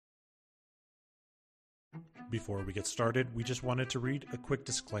Before we get started, we just wanted to read a quick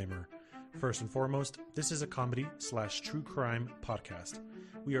disclaimer. First and foremost, this is a comedy/true crime podcast.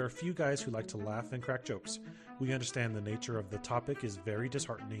 We are a few guys who like to laugh and crack jokes. We understand the nature of the topic is very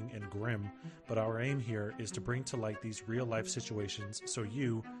disheartening and grim, but our aim here is to bring to light these real-life situations so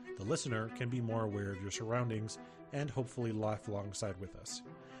you, the listener, can be more aware of your surroundings and hopefully laugh alongside with us.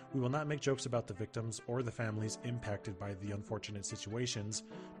 We will not make jokes about the victims or the families impacted by the unfortunate situations,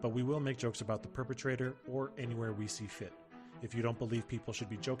 but we will make jokes about the perpetrator or anywhere we see fit. If you don't believe people should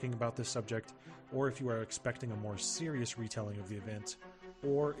be joking about this subject, or if you are expecting a more serious retelling of the event,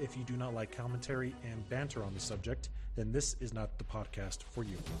 or if you do not like commentary and banter on the subject, then this is not the podcast for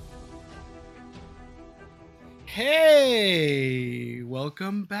you. Hey,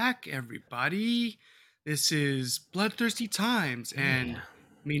 welcome back, everybody. This is Bloodthirsty Times, and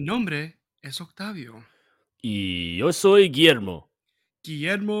mi nombre es Octavio. Y yo soy Guillermo.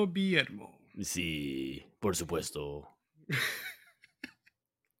 Guillermo. Sí, por supuesto.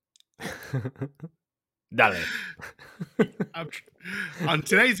 Dale. On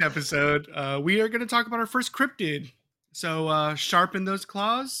today's episode, we are going to talk about our first cryptid. So sharpen those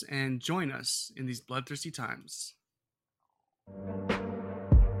claws and join us in these bloodthirsty times.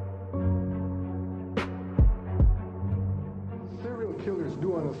 Serial killers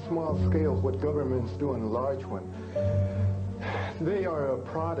do on a small scale what governments do on a large one. They are a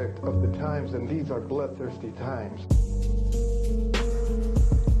product of the times, and these are bloodthirsty times.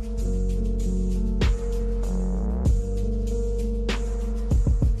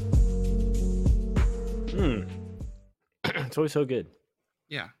 It's always so good.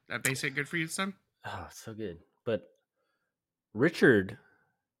 Yeah, that basic good for you, son? Oh, it's so good. But Richard,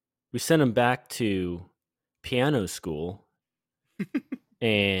 we sent him back to piano school,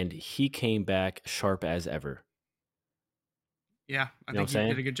 and he came back sharp as ever. Yeah, I think he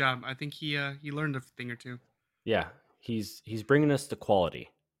did a good job. I think he learned a thing or two. Yeah, he's bringing us the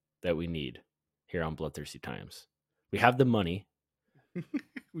quality that we need here on Bloodthirsty Times. We have the money.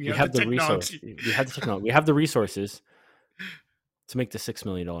 we have the resources. We have the technology. We have the resources to make the $6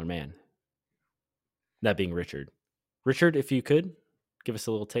 million man. That being Richard. Richard, if you could give us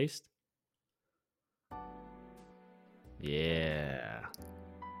a little taste. Yeah.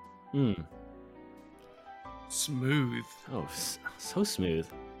 Smooth. Oh, so smooth.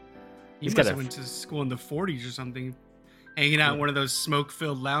 He must have went to school in the 40s or something, hanging out in one of those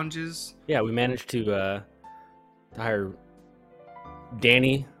smoke-filled lounges. Yeah, we managed to hire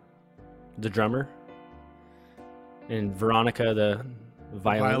Danny, the drummer, and Veronica, the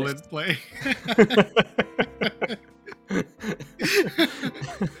violinist. Play.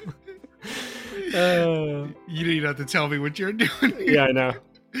 You didn't have to tell me what you're doing. Yeah, I know.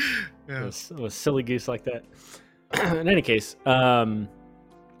 Yeah. It was silly goose like that. In any case, have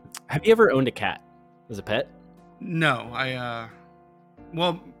you ever owned a cat as a pet? No, I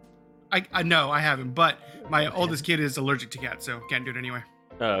no, I haven't. But my oldest kid is allergic to cats, so can't do it anyway.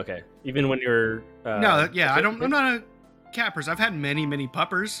 Oh, okay. Even when you're no, yeah, I'm not a cat person. I've had many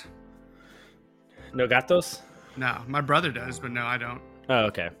puppers. No gatos? No, my brother does, but no, I don't. Oh,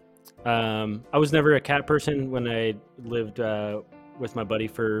 okay. I was never a cat person when I lived with my buddy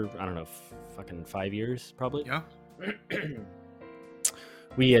for, I don't know, fucking 5 years, probably. Yeah.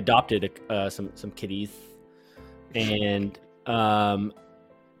 We adopted some kitties, and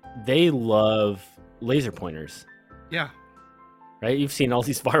they love laser pointers. Yeah. Right? You've seen all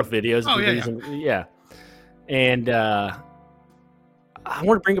these viral videos. Oh, yeah. And I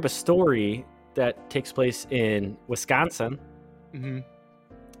want to bring up a story that takes place in Wisconsin. Mm-hmm.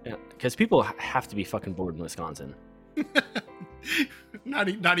 Yeah, because people have to be fucking bored in Wisconsin.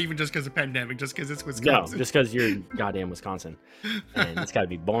 Not even just because of pandemic, just because it's Wisconsin. No, just because you're goddamn Wisconsin, and it's got to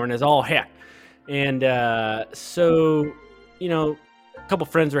be boring as all heck. And so, a couple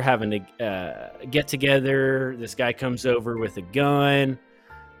friends were having a get together. This guy comes over with a gun.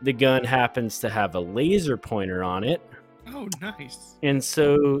 The gun happens to have a laser pointer on it. Oh, nice. And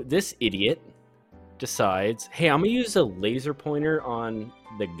so this idiot decides, hey, I'm gonna use a laser pointer on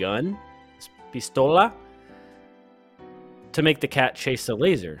the gun, pistola, to make the cat chase the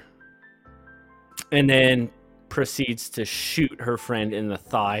laser, and then proceeds to shoot her friend in the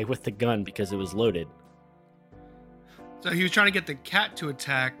thigh with the gun because it was loaded. So he was trying to get the cat to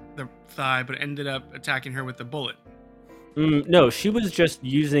attack the thigh, but ended up attacking her with the bullet. No, she was just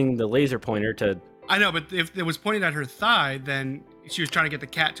using the laser pointer to... I know, but if it was pointed at her thigh, then she was trying to get the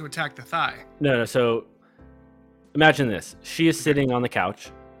cat to attack the thigh. No, so imagine this. She is sitting on the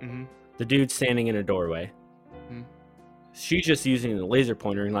couch. Mm-hmm. The dude's standing in a doorway. Mm-hmm. She's just using the laser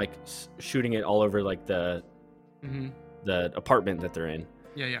pointer and like shooting it all over like the apartment that they're in.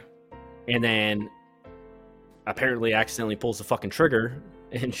 Yeah. And then apparently accidentally pulls the fucking trigger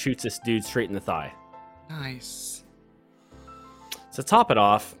and shoots this dude straight in the thigh. Nice. So to top it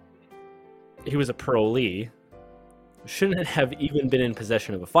off, he was a parolee, shouldn't have even been in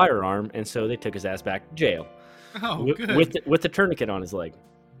possession of a firearm, and so they took his ass back to jail Oh, good. with the tourniquet on his leg.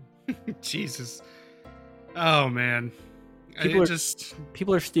 Jesus. Oh man. People It are-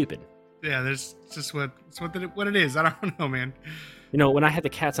 People are stupid. yeah. There's just what it is. I don't know, man. You know, when I had the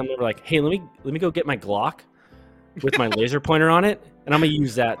cats, I'm never like, hey, let me go get my Glock with my laser pointer on it, and I'm gonna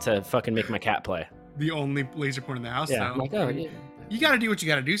use that to fucking make my cat play. The only laser pointer in the house. Yeah, though. I'm like, oh, yeah. You got to do what you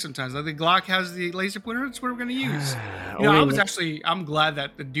got to do sometimes. Like the Glock has the laser pointer. That's what we're gonna use. I'm glad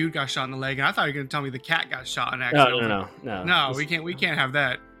that the dude got shot in the leg, and I thought you were gonna tell me the cat got shot in accident. No. No, we can't have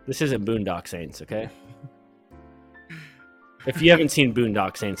that. This isn't Boondock Saints, okay? If you haven't seen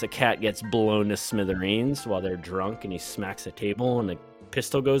Boondock Saints, a cat gets blown to smithereens while they're drunk, and he smacks a table, and a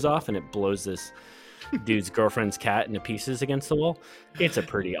pistol goes off, and it blows this dude's girlfriend's cat into pieces against the wall. It's a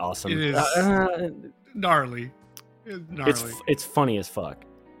pretty awesome. It is gnarly. It's gnarly. It's funny as fuck.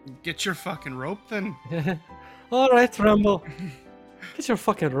 Get your fucking rope then. All right, Rumble. Get your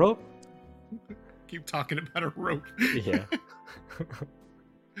fucking rope. Keep talking about a rope. Yeah.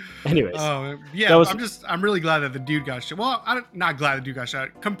 Anyways. Oh yeah, I'm really glad that the dude got shot. Well, I'm not glad the dude got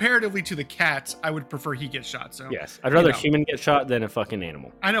shot. Comparatively to the cats, I would prefer he gets shot. So yes, I'd rather a human get shot than a fucking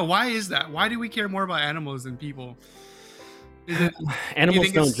animal. I know. Why is that? Why do we care more about animals than people?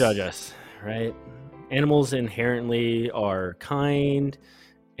 Animals don't judge us, right? Animals inherently are kind,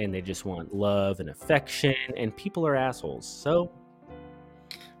 and they just want love and affection, and people are assholes. So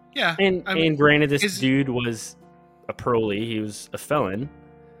yeah, and granted, this dude was a parolee. He was a felon.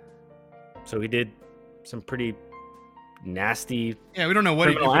 So he did some pretty nasty. Yeah, we don't know what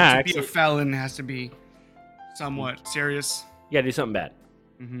he did. To be a felon has to be somewhat serious. You gotta do something bad.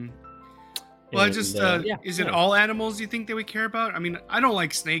 Mm-hmm. Well, is it all animals you think that we care about? I mean, I don't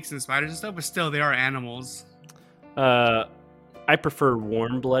like snakes and spiders and stuff, but still, they are animals. I prefer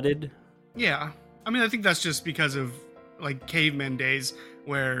warm-blooded. Yeah, I mean, I think that's just because of like caveman days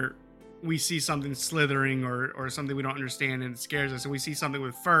where we see something slithering or something we don't understand and it scares us, and we see something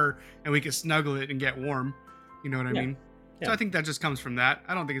with fur and we can snuggle it and get warm. You know what I mean? Yeah. So I think that just comes from that.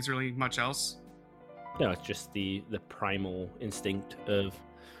 I don't think it's really much else. No, it's just the primal instinct of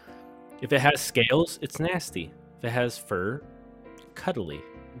if it has scales, it's nasty. If it has fur, cuddly.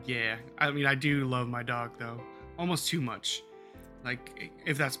 Yeah, I mean, I do love my dog though, almost too much. Like,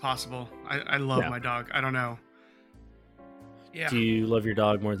 if that's possible, I love my dog. I don't know. Yeah. Do you love your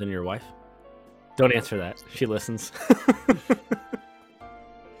dog more than your wife? Don't answer that. She listens.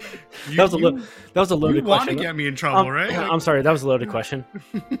 That was a loaded question. You want to get me in trouble, right? I'm sorry. That was a loaded question.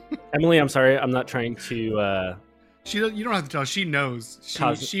 Emily, I'm sorry. I'm not trying to. You don't have to tell. She knows.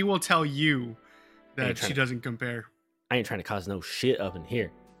 She will tell you that she doesn't compare. I ain't trying to cause no shit up in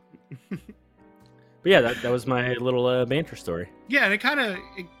here. But yeah, that was my little banter story. Yeah, and it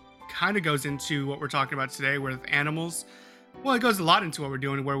kind of goes into what we're talking about today with animals. Well, it goes a lot into what we're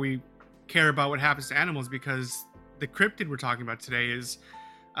doing, where we care about what happens to animals, because the cryptid we're talking about today is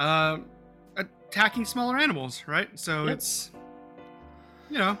attacking smaller animals, right? So it's,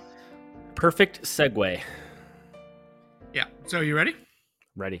 perfect segue. Yeah. So you ready?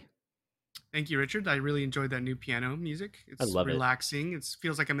 Ready. Thank you, Richard. I really enjoyed that new piano music. It's I love relaxing. It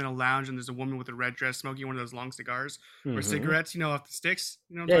feels like I'm in a lounge and there's a woman with a red dress smoking one of those long cigars or cigarettes, off the sticks.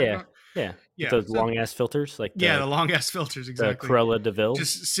 You know what I'm talking about? Yeah. With those long ass filters, like the long ass filters, exactly. The Cruella de Vil.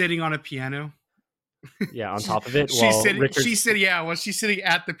 Just sitting on a piano. Yeah, on top of it. She's sitting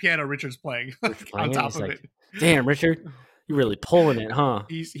at the piano. Richard's playing on top of it. Damn, Richard, you're really pulling it, huh?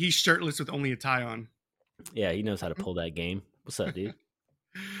 He's shirtless with only a tie on. Yeah, he knows how to pull that game. What's up, dude?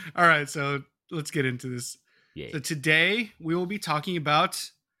 All right, so let's get into this. Yeah. So today we will be talking about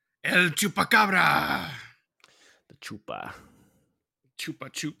El Chupacabra. The Chupa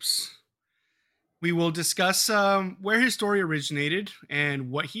Chups. We will discuss where his story originated and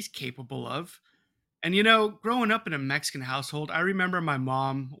what he's capable of. And growing up in a Mexican household, I remember my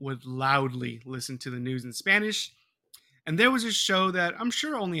mom would loudly listen to the news in Spanish. And there was a show that I'm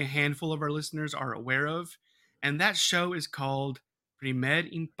sure only a handful of our listeners are aware of. And that show is called Primer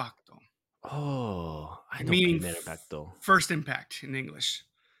Impacto. Oh, I know. Meaning Primer Impacto. First impact in English.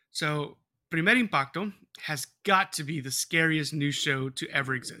 So Primer Impacto has got to be the scariest news show to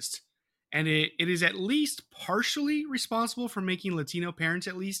ever exist. And it is at least partially responsible for making Latino parents,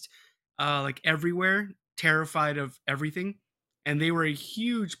 at least, everywhere, terrified of everything. And they were a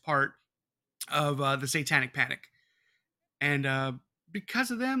huge part of the Satanic Panic. And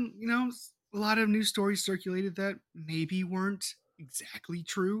because of them, a lot of news stories circulated that maybe weren't exactly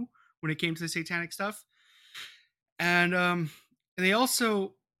true when it came to the satanic stuff. And they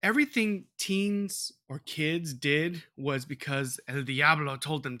also, everything teens or kids did was because El Diablo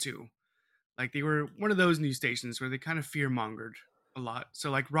told them to. Like they were one of those news stations where they kind of fear mongered a lot. So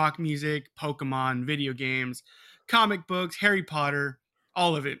like rock music, Pokemon, video games, comic books, Harry Potter,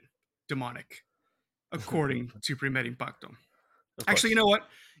 all of it demonic, according to Primer Impacto. Of Actually, course.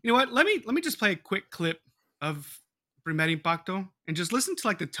 you know what? Let me just play a quick clip of Primer Impacto and just listen to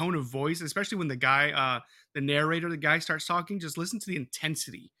like the tone of voice, especially when the guy, the narrator, the guy starts talking. Just listen to the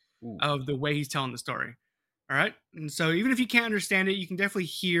intensity Ooh. of the way he's telling the story. All right, and so even if you can't understand it, you can definitely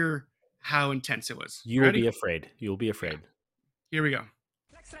hear how intense it was. You will Ready? be afraid. You will be afraid. Here we go.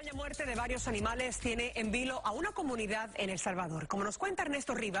 La extraña muerte de varios animales tiene en vilo a una comunidad en El Salvador. Como nos cuenta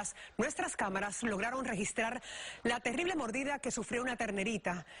Ernesto Rivas, nuestras cámaras lograron registrar la terrible mordida que sufrió una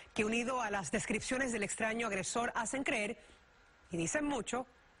ternerita, que unido a las descripciones del extraño agresor hacen creer, y dicen mucho,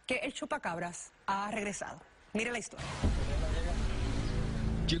 que el chupacabras ha regresado. Mire la historia.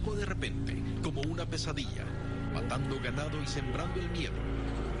 Llegó de repente, como una pesadilla, matando ganado y sembrando el miedo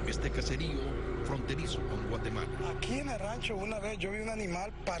en este caserío fronterizo con Guatemala. Aquí en el rancho una vez yo vi un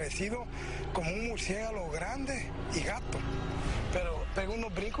animal parecido como un murciélago grande y gato, pero pegó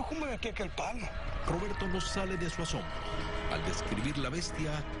unos brincos como de aquí a aquel palo. Roberto no sale de su asombro al describir la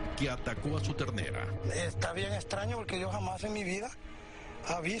bestia que atacó a su ternera. Está bien extraño porque yo jamás en mi vida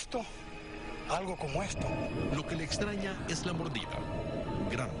he visto algo como esto. Lo que le extraña es la mordida,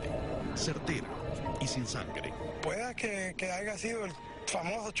 grande, certera y sin sangre. Pueda que haya sido el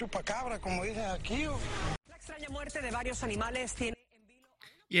famoso chupacabra, como dicen aquí. La extraña muerte de varios animales tiene en vilo...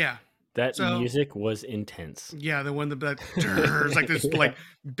 Yeah. That So- music was intense. Yeah, the one that it's like this like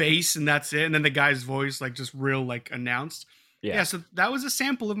bass and that's it, and then the guy's voice like just real like announced. Yeah, so that was a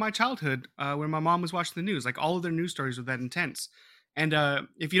sample of my childhood when my mom was watching the news. Like all of their news stories were that intense. And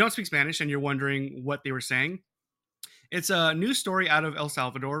if you don't speak Spanish and you're wondering what they were saying, it's a news story out of El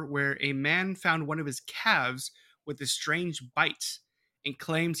Salvador where a man found one of his calves with a strange bite and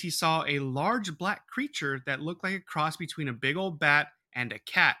claims he saw a large black creature that looked like a cross between a big old bat and a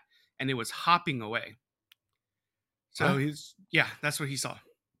cat, and it was hopping away. So Huh? yeah, that's what he saw.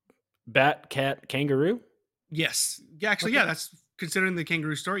 Bat, cat, kangaroo? Yes. Yeah, actually, yeah, that's considering the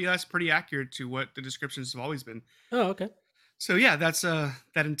kangaroo story. Yeah, that's pretty accurate to what the descriptions have always been. Oh, okay. So yeah, that's that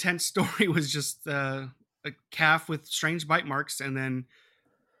intense story was just a calf with strange bite marks, and then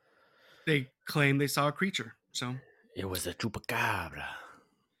they claim they saw a creature. So It was a chupacabra.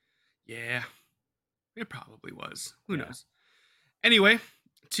 yeah, it probably was. Who Yeah. knows? Anyway,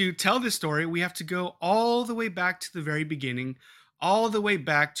 to tell this story, we have to go all the way back to the very beginning, all the way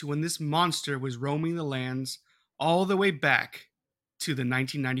back to when this monster was roaming the lands, all the way back to the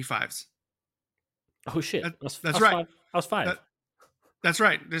 1995s. Oh shit! That's I was right. 5. I was 5. That's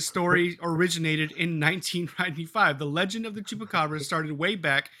right. This story originated in 1995. The legend of the Chupacabra started way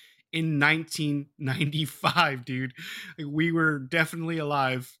back in 1995, dude. Like, we were definitely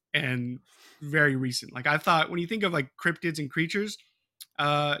alive and very recent. Like I thought, when you think of like cryptids and creatures,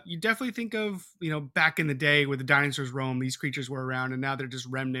 you definitely think of, back in the day where the dinosaurs roamed, these creatures were around, and now they're just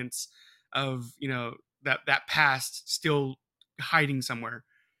remnants of, that past still hiding somewhere,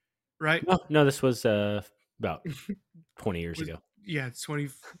 right? No, this was about 20 years Was- ago. Yeah, it's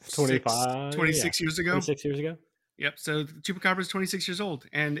 26 25, 26 years ago. 26 years ago? Yep. So the Chupacabra is 26 years old,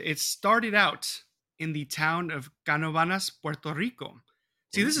 and it started out in the town of Canovanas, Puerto Rico.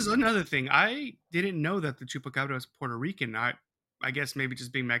 See, this is another thing. I didn't know that the Chupacabra was Puerto Rican. I guess maybe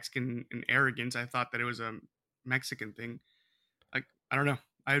just being Mexican and arrogance, I thought that it was a Mexican thing. Like, I don't know.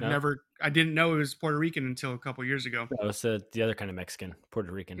 I didn't know it was Puerto Rican until a couple years ago. That was the other kind of Mexican,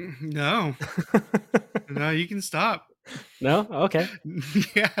 Puerto Rican. No, no, you can stop. No? Okay.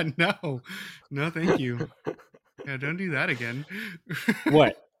 Yeah, no, thank you. Yeah, don't do that again.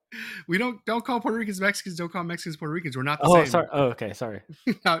 What? We don't call Puerto Ricans Mexicans. Don't call Mexicans Puerto Ricans. We're not the Oh, same. sorry. Oh, okay. Sorry.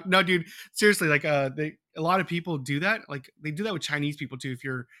 No, dude. Seriously, like a lot of people do that. Like they do that with Chinese people too. If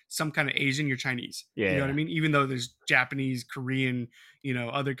you're some kind of Asian, you're Chinese. Yeah. You know what I mean? Even though there's Japanese, Korean,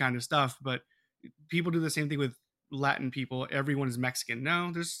 other kind of stuff, but people do the same thing with Latin people. Everyone is Mexican.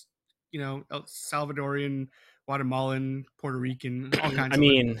 No, there's El Salvadorian, Guatemalan, Puerto Rican, all kinds. I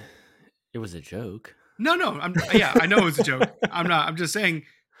mean, it was a joke. No. I know it was a joke. I'm just saying.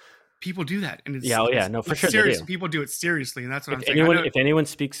 People do that, and it's for sure. serious. They do. People do it seriously, and that's what I'm saying. If anyone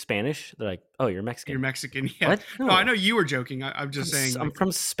speaks Spanish, they're like, "Oh, you're Mexican." You're Mexican. Yeah. What? No, I know you were joking. I'm just saying. I'm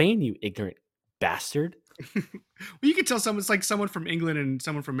from Spain, you ignorant bastard. Well, you can tell someone from England and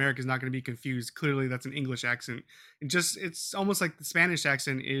someone from America is not going to be confused. Clearly, that's an English accent. It's almost like the Spanish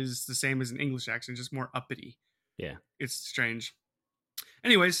accent is the same as an English accent, just more uppity. Yeah. It's strange.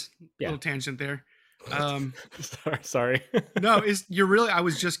 Anyways, Yeah. little tangent there. Sorry. No, you're really. I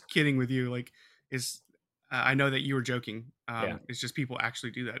was just kidding with you. Like, I know that you were joking. Yeah. It's just people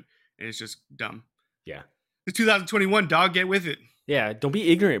actually do that, and it's just dumb. Yeah. It's 2021, dog. Get with it. Yeah. Don't be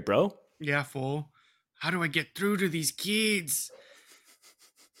ignorant, bro. Yeah, fool. How do I get through to these kids?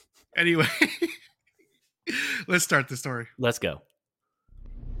 Anyway, let's start the story. Let's go.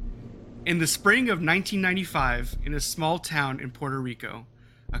 In the spring of 1995, in a small town in Puerto Rico,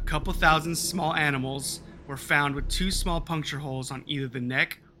 a couple thousand small animals were found with 2 small puncture holes on either the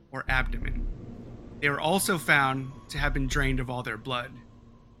neck or abdomen. They were also found to have been drained of all their blood.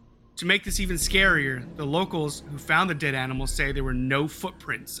 To make this even scarier, the locals who found the dead animals say there were no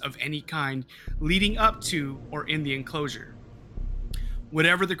footprints of any kind leading up to or in the enclosure.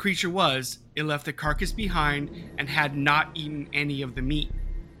 Whatever the creature was, it left the carcass behind and had not eaten any of the meat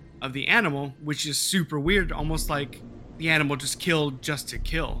of the animal, which is super weird, almost like the animal just killed just to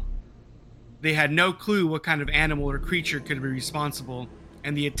kill. They had no clue what kind of animal or creature could be responsible,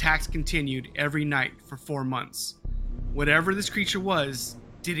 and the attacks continued every night for 4 months. Whatever this creature was,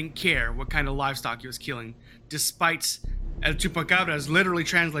 didn't care what kind of livestock he was killing, despite El Chupacabra is literally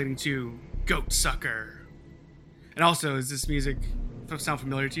translating to goat sucker. And also, is this music sound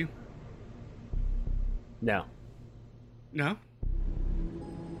familiar to you? No. No?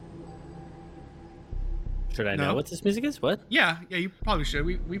 Should I No. know what this music is? What? Yeah, you probably should.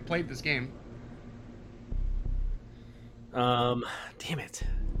 We played this game. Damn it.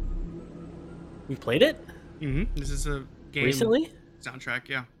 We played it? Mm-hmm. This is a game Recently? soundtrack,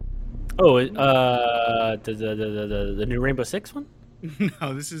 yeah. Oh, the new Rainbow Six one?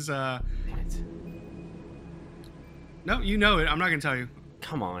 No, this is Damn it. no, you know it. I'm not gonna tell you.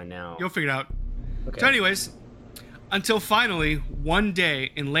 Come on now. You'll figure it out. Okay. So, anyways, until finally, one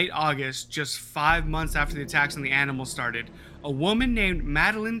day in late August, just 5 months after the attacks on the animals started, a woman named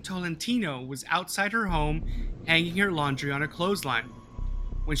Madeline Tolentino was outside her home hanging her laundry on a clothesline.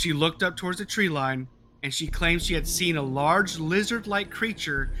 When she looked up towards the tree line, and she claimed she had seen a large lizard-like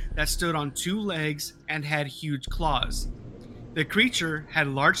creature that stood on 2 legs and had huge claws. The creature had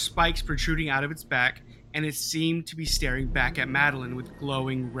large spikes protruding out of its back, and it seemed to be staring back at Madeline with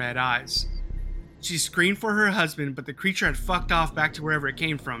glowing red eyes. She screamed for her husband, but the creature had fucked off back to wherever it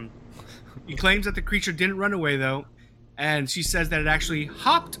came from. He claims that the creature didn't run away, though, and she says that it actually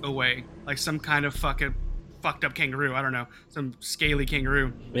hopped away, like some kind of fucked up kangaroo. I don't know, some scaly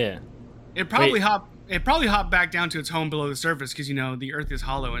kangaroo. Yeah. It probably hopped back down to its home below the surface because, you know, the earth is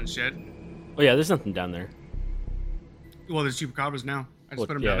hollow and shit. Oh, yeah, there's nothing down there. Well, there's chupacabras now. I just Well,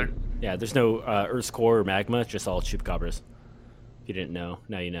 put them yeah, down there. Yeah, there's no Earth's core or magma, it's just all chupacabras. If you didn't know,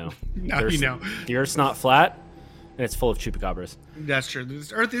 now you know. Now you know. The Earth's not flat, and it's full of chupacabras. That's true.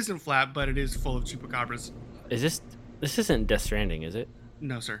 This earth isn't flat, but it is full of chupacabras. This isn't Death Stranding, is it?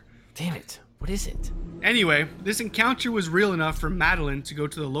 No, sir. Damn it. What is it? Anyway, this encounter was real enough for Madeline to go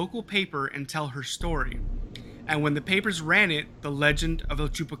to the local paper and tell her story. And when the papers ran it, the legend of El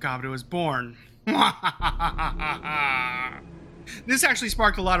Chupacabra was born. This actually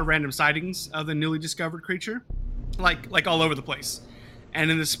sparked a lot of random sightings of the newly discovered creature, like all over the place.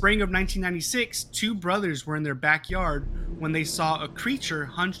 And in the spring of 1996, 2 brothers were in their backyard when they saw a creature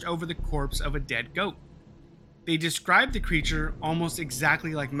hunched over the corpse of a dead goat. They described the creature almost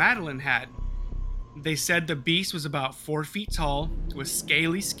exactly like Madeline had. They said the beast was about 4 feet tall, with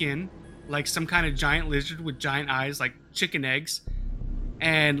scaly skin, like some kind of giant lizard with giant eyes like chicken eggs,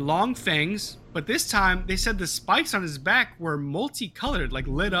 and long fangs, but this time they said the spikes on his back were multicolored, like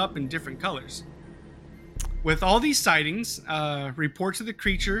lit up in different colors. With all these sightings, reports of the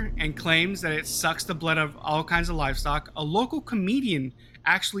creature, and claims that it sucks the blood of all kinds of livestock, a local comedian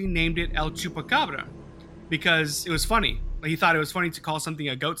actually named it El Chupacabra because it was funny. Like, he thought it was funny to call something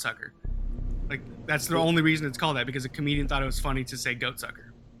a goat sucker. Like, that's the only reason it's called that, because a comedian thought it was funny to say goat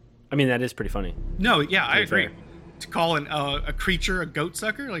sucker. I mean, that is pretty funny. No, yeah, I agree. fair. To call a creature a goat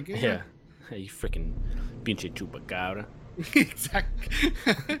sucker, like, Yeah. You freaking pinche chupacabra. Exactly.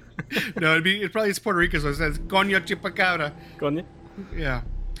 No, it's Puerto Rico, so it says "Coño Chupacabra." Coño. Yeah.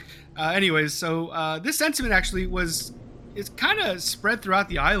 Anyways, so this sentiment actually it's kind of spread throughout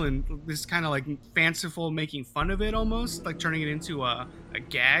the island. This kind of like fanciful making fun of it, almost like turning it into a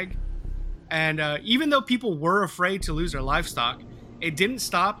gag. And even though people were afraid to lose their livestock, it didn't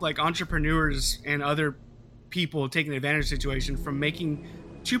stop like entrepreneurs and other people taking advantage of the situation from making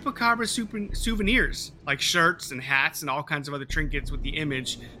chupacabra souvenirs, like shirts and hats and all kinds of other trinkets with the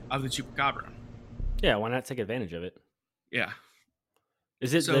image of the chupacabra. Yeah, why not take advantage of it? Yeah.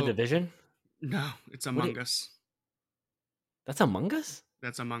 Is it The Division? No, it's Among Us. That's Among Us?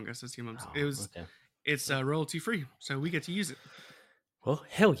 That's Among Us. That's the Among Us. Oh, okay. It's royalty free, so we get to use it. Well,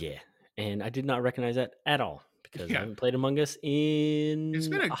 hell yeah. And I did not recognize that at all because I Yeah. haven't played Among Us It's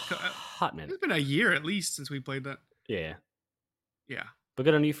in been a hot minute. it's been a year at least since we played that. Yeah. Yeah. But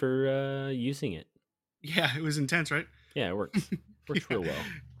good on you for using it. Yeah, it was intense, right? Yeah, it works. Works Yeah. real well.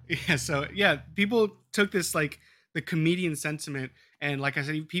 Yeah, so yeah, people took this like the comedian sentiment, and like I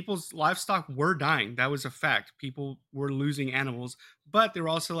said, people's livestock were dying. That was a fact. People were losing animals, but they were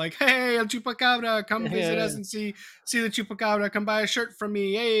also like, "Hey, I'm Chupacabra. Come visit us Yeah. and see the Chupacabra. Come buy a shirt from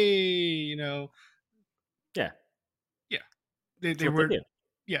me. Hey, you know." Yeah. Yeah, That's they what they were. do.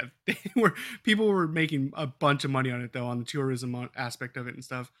 Yeah, they were. People were making a bunch of money on it though, on the tourism aspect of it and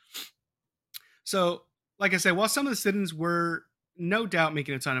stuff. So, like I said, while some of the citizens were no doubt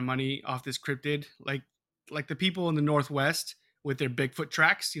making a ton of money off this cryptid, like the people in the Northwest with their Bigfoot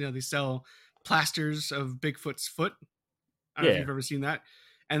tracks, they sell plasters of Bigfoot's foot. I don't know if Yeah. you've ever seen that.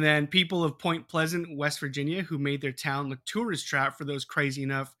 And then people of Point Pleasant, West Virginia, who made their town a tourist trap for those crazy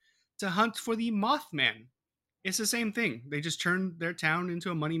enough to hunt for the Mothman. It's the same thing. They just turned their town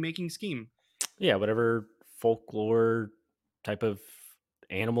into a money-making scheme. Yeah, whatever folklore type of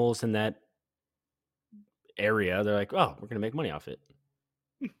animals in that area, they're like, oh, we're gonna make money off it.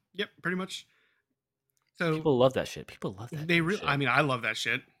 Yep, pretty much. So People love that shit. People love that. they shit. I mean, I love that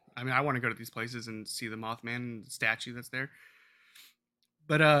shit. I mean, I want to go to these places and see the Mothman statue that's there.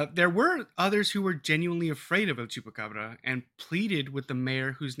 But there were others who were genuinely afraid of El Chupacabra and pleaded with the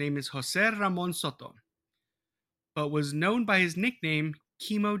mayor, whose name is Jose Ramon Soto, but was known by his nickname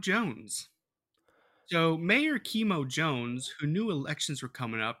Chemo Jones. So Mayor Chemo Jones, who knew elections were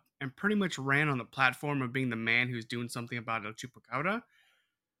coming up and pretty much ran on the platform of being the man who's doing something about El Chupacabra,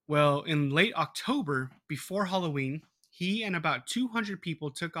 well, in late October, before Halloween, he and about 200 people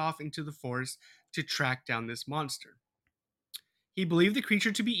took off into the forest to track down this monster. He believed the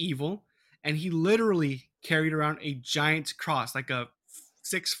creature to be evil, and he literally carried around a giant cross, like a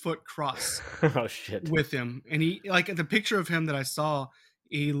 6-foot cross, Oh shit. with him. And he, like, the picture of him that I saw,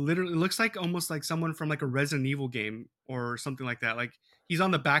 he literally looks like almost like someone from like a Resident Evil game or something like that. Like, he's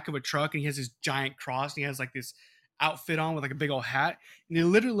on the back of a truck and he has this giant cross and he has like this outfit on with like a big old hat, and he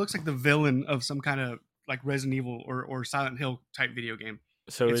literally looks like the villain of some kind of like Resident Evil or Silent Hill type video game.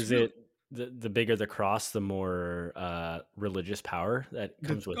 So It's is real- it the bigger the cross, the more religious power that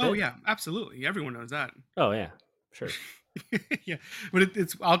comes with oh it? yeah, absolutely, everyone knows that. Oh yeah, sure. Yeah, but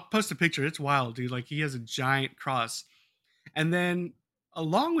it's I'll post a picture. It's wild, dude. Like, he has a giant cross, and then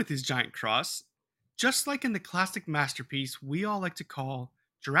along with his giant cross, just like in the classic masterpiece we all like to call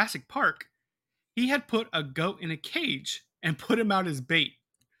Jurassic Park, he had put a goat in a cage and put him out as bait.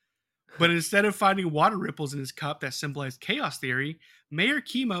 But instead of finding water ripples in his cup that symbolized chaos theory, Mayor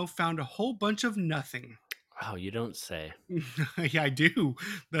Chemo found a whole bunch of nothing. Oh, you don't say. Yeah, I do.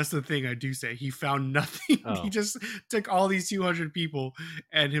 That's the thing I do say. He found nothing. Oh. He just took all these 200 people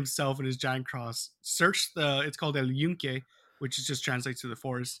and himself and his giant cross, searched it's called El Yunque, which is just translates to the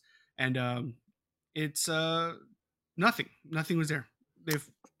forest. And it's nothing. Nothing was there.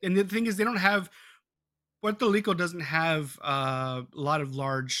 And the thing is, they don't have, Puerto Rico doesn't have a lot of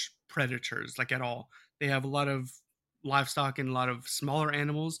large predators, like, at all. They have a lot of livestock and a lot of smaller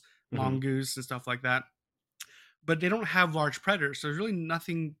animals, Mhm. mongoose and stuff like that, but they don't have large predators. So there's really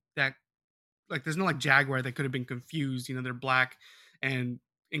nothing that, like, there's no like jaguar that could have been confused. They're black and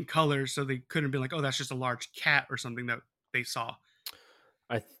in color, so they couldn't have been like, oh, that's just a large cat or something that they saw.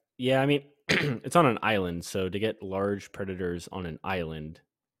 Yeah, I mean, it's on an island, so to get large predators on an island,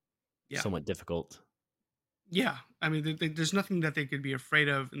 Yeah. somewhat difficult. Yeah, I mean, there's nothing that they could be afraid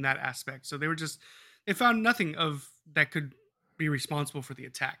of in that aspect. So they found nothing of that could be responsible for the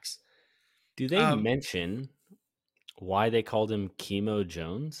attacks. Do they mention why they called him Chemo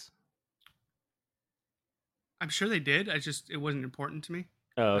Jones? I'm sure they did. It wasn't important to me.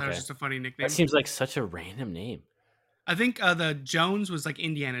 Oh, That was okay. just a funny nickname. That seems like such a random name. I think the Jones was like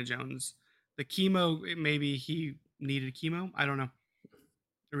Indiana Jones. The chemo, maybe he needed chemo. I don't know.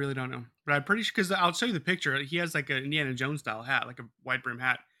 I really don't know. But I'm pretty sure, because I'll show you the picture. He has like an Indiana Jones style hat, like a white brim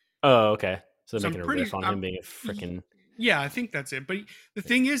hat. Oh, okay. So So they're I'm making a pretty- riff on I'm- him being a freaking. Yeah, I think that's it. But the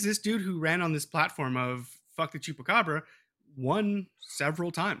thing is, this dude who ran on this platform of fuck the Chupacabra won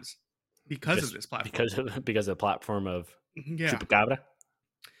several times because of this platform. Because of the platform of Yeah. Chupacabra.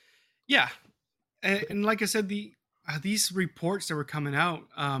 Yeah, and like I said, these reports that were coming out,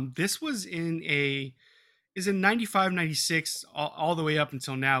 this was in 95, 96, all the way up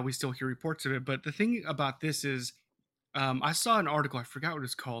until now. We still hear reports of it. But the thing about this is, I saw an article. I forgot what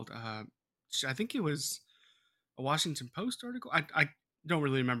it's called. I think it was a Washington Post article. I don't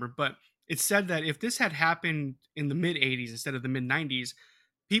really remember, but it said that if this had happened in the mid 80s instead of the mid 90s,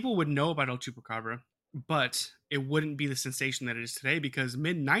 people would know about El Chupacabra. but it wouldn't be the sensation that it is today because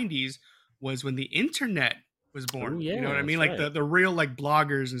mid 90s was when the internet was born. Oh You know yeah, what I mean? that's Like right. the real like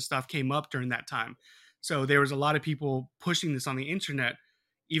bloggers and stuff came up during that time. So there was a lot of people pushing this on the internet.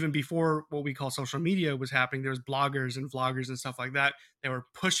 Even before what we call social media was happening, there was bloggers and vloggers and stuff like that. They were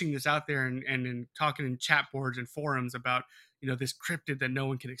pushing this out there and talking in chat boards and forums about, this cryptid that no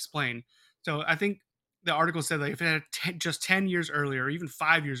one can explain. So I think the article said like if it had just 10 years earlier or even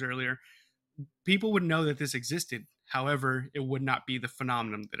 5 years earlier, people would know that this existed. However, it would not be the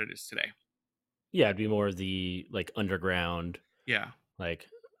phenomenon that it is today. Yeah, it'd be more of the like underground, Yeah. like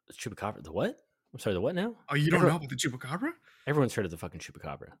chupacabra. The what? I'm sorry, the what now? Oh, you don't know about the chupacabra? Everyone's heard of the fucking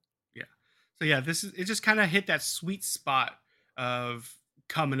chupacabra. Yeah. So yeah, it just kind of hit that sweet spot of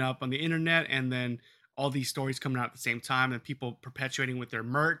coming up on the internet and then all these stories coming out at the same time and people perpetuating with their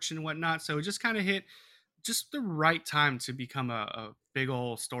merch and whatnot. So it just kind of hit just the right time to become a big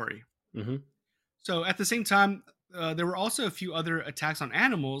old story. Mm-hmm. So at the same time, there were also a few other attacks on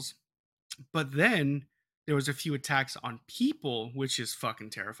animals, but then there was a few attacks on people, which is fucking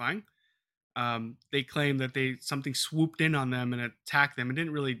terrifying. They claim that something swooped in on them and attacked them. It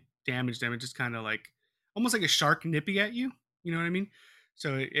didn't really damage them. It just kind of like almost like a shark nipping at you. You know what I mean?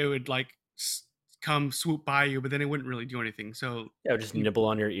 So it would like come swoop by you, but then it wouldn't really do anything. So Yeah, just nibble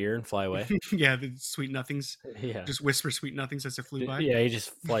on your ear and fly away. yeah, the sweet nothings. Yeah. Just whisper sweet nothings as it flew by. Yeah, he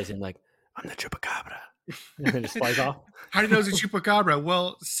just flies in like, I'm the chupacabra. And then just flies off. How do you know it's a chupacabra?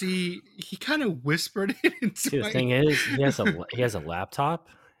 Well, see, he kind of whispered it into See, the thing is, he has a laptop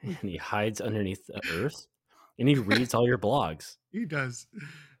and he hides underneath the earth and he reads all your blogs. He does.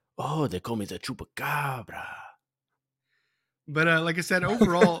 Oh, they call me the chupacabra. But like I said,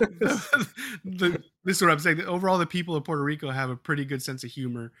 overall, this is what I'm saying. Overall, the people of Puerto Rico have a pretty good sense of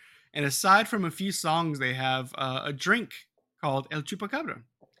humor. And aside from a few songs, they have a drink called El Chupacabra.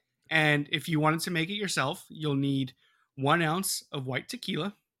 And if you wanted to make it yourself, you'll need 1 ounce of white tequila,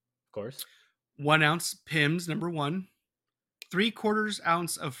 Of course. 1 ounce Pimm's #1, 3/4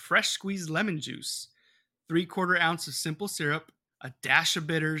 ounce of fresh squeezed lemon juice, 3/4 ounce of simple syrup, a dash of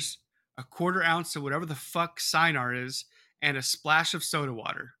bitters, a 1/4 ounce of whatever the fuck Cynar is, and a splash of soda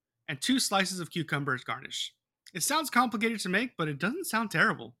water, and 2 slices of cucumber as garnish. It sounds complicated to make, but it doesn't sound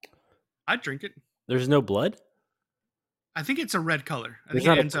terrible. I'd drink it. There's no blood? I think it's a red color. I There's think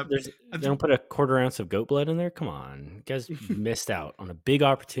not it ends up. they don't put a 1/4 ounce of goat blood in there? Come on. You guys missed out on a big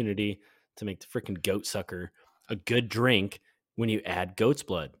opportunity to make the freaking goat sucker a good drink when you add goat's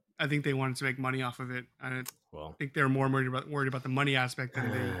blood. I think they wanted to make money off of it. I Well, think they were more worried about the money aspect than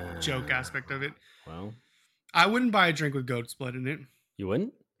the joke aspect of it. well, I wouldn't buy a drink with goat's blood in it. you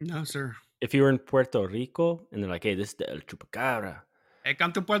wouldn't? No, sir. If you were in Puerto Rico and they're like, hey, this is the El Chupacabra. Hey,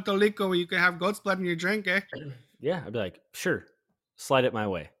 come to Puerto Rico where you can have goat's blood in your drink, eh? Yeah, I'd be like, sure, slide it my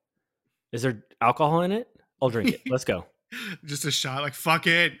way. Is there alcohol in it? I'll drink it. Let's go. Just a shot, like fuck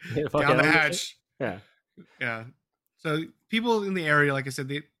it, Yeah, fuck down it, the I'll drink hatch. Yeah. Yeah. So people in the area, like I said,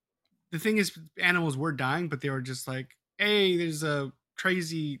 the thing is, animals were dying, but they were just like, hey, there's a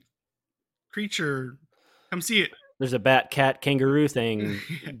crazy creature, come see it. There's a bat, cat, kangaroo thing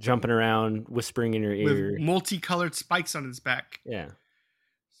Yeah. jumping around, whispering in your ear. With multicolored spikes on its back. Yeah.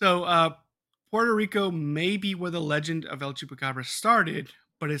 So Puerto Rico may be where the legend of El Chupacabra started,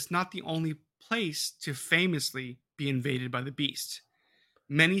 but it's not the only place to famously be invaded by the beast.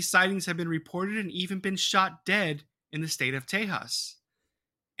 Many sightings have been reported and even been shot dead in the state of Tejas.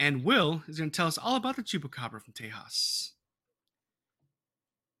 And Will is going to tell us all about the Chupacabra from Tejas.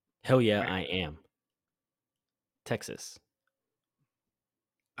 Hell yeah, Right. I am. Texas.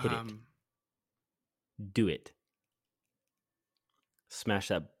 Hit it. Do it. Smash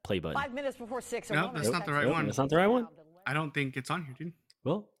that play button. 5 minutes before 6. No, that's not the right one. That's not the right one. I don't think it's on here, dude.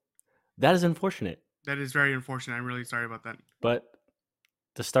 Well, that is unfortunate. That is very unfortunate. I'm really sorry about that. But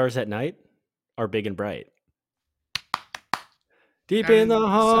the stars at night are big and bright. Deep in the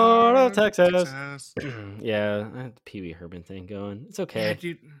heart of Texas. Yeah, I had the Pee Wee Herman thing going. It's okay. Yeah,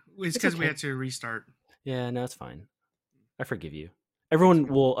 dude. It's because we had to restart. Yeah, no, it's fine. I forgive you. Everyone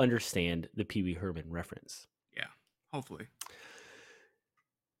will understand the Pee Wee Herman reference. Yeah, hopefully.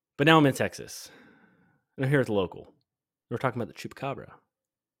 But now I'm in Texas. And I'm here at the local. We're talking about the Chupacabra.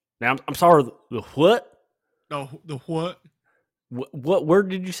 Now, I'm sorry, the what? The what? What word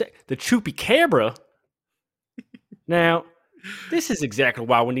did you say? The Chupacabra? Now, this is exactly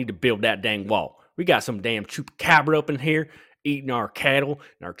why we need to build that dang wall. We got some damn Chupacabra up in here eating our cattle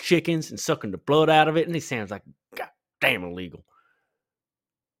and our chickens and sucking the blood out of it, and it sounds like goddamn illegal.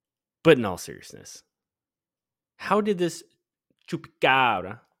 But in all seriousness, how did this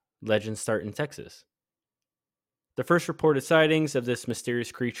Chupacabra legend start in Texas? The first reported sightings of this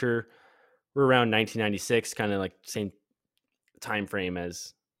mysterious creature We're around 1996, kind of like same time frame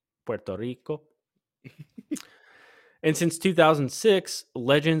as Puerto Rico. And since 2006,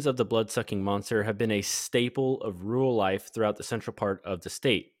 legends of the blood-sucking monster have been a staple of rural life throughout the central part of the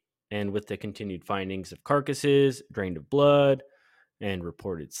state. And with the continued findings of carcasses drained of blood and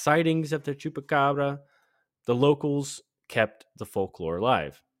reported sightings of the Chupacabra, the locals kept the folklore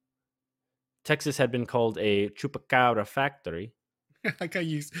alive. Texas had been called a Chupacabra factory. Like I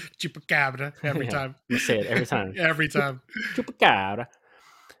use Chupacabra every Yeah, time. I say it every time. Every time. Chupacabra.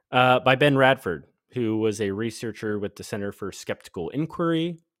 By Ben Radford, who was a researcher with the Center for Skeptical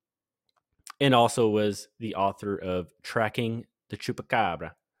Inquiry and also was the author of Tracking the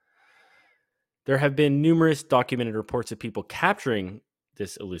Chupacabra. There have been numerous documented reports of people capturing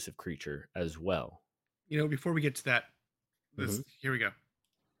this elusive creature as well. You know, before we get to that, here we go.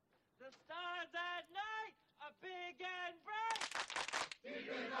 The stars at night are big and bright.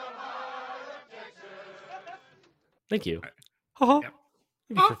 Thank you. Yep.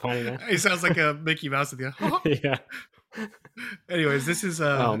 Thank you for finding that. It sounds like a Mickey Mouse at the end. Yeah. Anyways, this is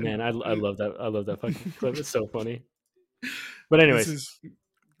Oh man, I love that. I love that fucking clip. It's so funny. But anyways,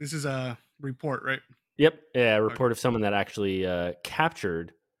 this is a report, right? Yep. Yeah, a report of someone that actually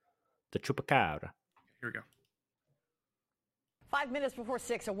captured the Chupacabra. Here we go. 5 minutes before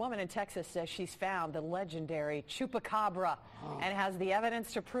 6, a woman in Texas says she's found the legendary Chupacabra and has the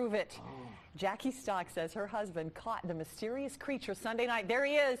evidence to prove it. Jackie Stock says her husband caught the mysterious creature Sunday night. There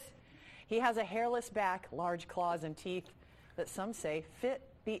he is. He has a hairless back, large claws and teeth that some say fit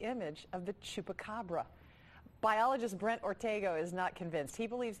the image of the Chupacabra. Biologist Brent Ortega is not convinced. He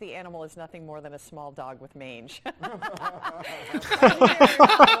believes the animal is nothing more than a small dog with mange. Until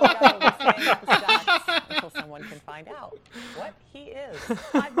someone can find out what he is.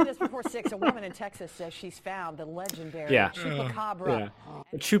 5 minutes before 6, a woman in Texas says she's found the legendary Chupacabra.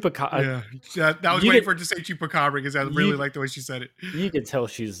 Chupacabra. Yeah, that was waiting for her to say Chupacabra because I really like the way she said it. You can tell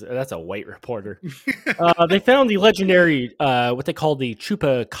that's a white reporter. They found the legendary, what they call the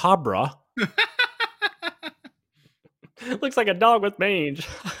Chupacabra. Looks like a dog with mange.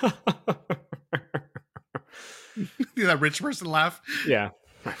 That rich person laugh. Yeah.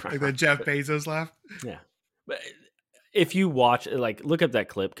 Like that Jeff Bezos laugh. Yeah. But if you watch, like, look up that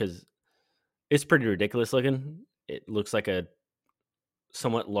clip because it's pretty ridiculous looking. It looks like a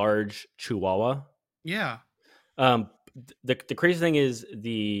somewhat large chihuahua. Yeah. The crazy thing is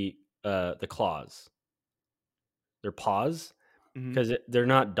the claws. They're paws because they're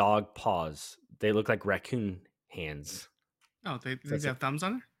not dog paws. They look like raccoon hands. Oh, they have thumbs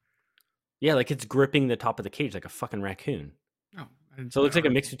on it? Yeah, like it's gripping the top of the cage like a fucking raccoon. Oh, so it looks like a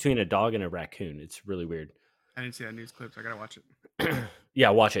mix between a dog and a raccoon. It's really weird. I didn't see that news clip, so I gotta watch it.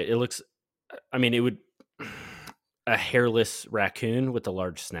 Yeah, watch it. It looks, I mean, it would a hairless raccoon with a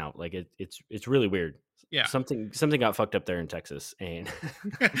large snout. Like it's really weird. Yeah, something got fucked up there in Texas, and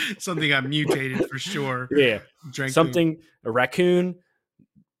something got mutated for sure. Yeah, a raccoon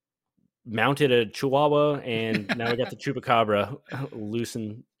mounted a chihuahua, and now we got the Chupacabra loose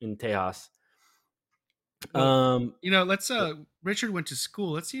in Tejas. Well, let's Richard went to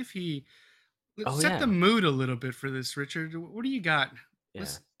school. Let's see if let's set the mood a little bit for this, Richard. What do you got? Yeah.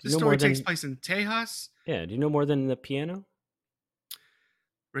 This story takes place in Tejas. Yeah, do you know more than the piano?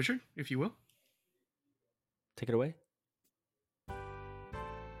 Richard, if you will. Take it away.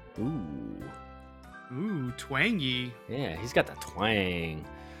 Ooh, twangy. Yeah, he's got the twang.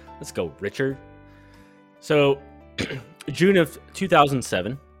 Let's go, Richard. So, June of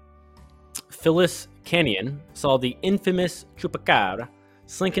 2007, Phyllis Kenyon saw the infamous Chupacabra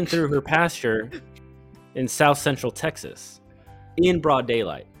slinking through her pasture in south central Texas in broad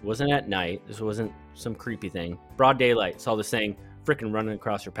daylight. It wasn't at night. This wasn't some creepy thing. Broad daylight, saw this thing freaking running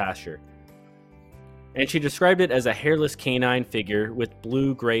across her pasture. And she described it as a hairless canine figure with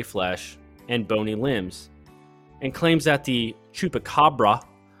blue-gray flesh and bony limbs, and claims that the Chupacabra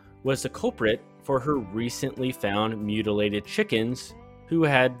was the culprit for her recently found mutilated chickens who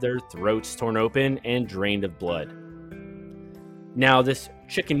had their throats torn open and drained of blood. Now, this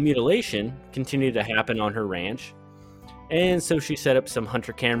chicken mutilation continued to happen on her ranch, and so she set up some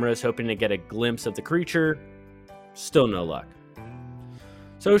hunter cameras hoping to get a glimpse of the creature. Still no luck.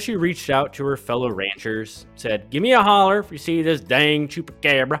 So she reached out to her fellow ranchers, said, "Give me a holler if you see this dang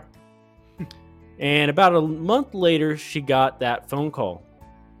Chupacabra." And about a month later, she got that phone call.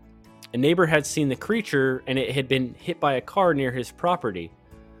 A neighbor had seen the creature, and it had been hit by a car near his property.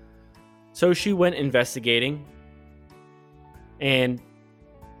 So she went investigating and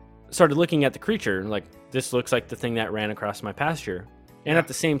started looking at the creature, like, this looks like the thing that ran across my pasture. And at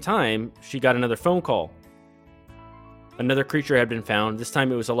the same time, she got another phone call. another creature had been found. This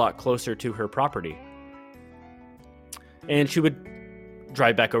time it was a lot closer to her property. And she would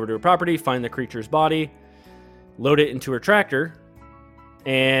drive back over to her property, find the creature's body, load it into her tractor,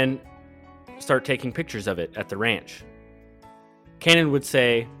 and start taking pictures of it at the ranch. Cannon would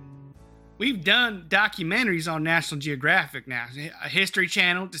say, "We've done documentaries on National Geographic now. History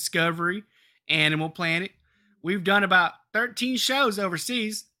Channel, Discovery, Animal Planet. We've done about 13 shows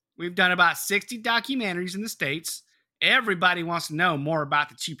overseas. We've done about 60 documentaries in the States. Everybody wants to know more about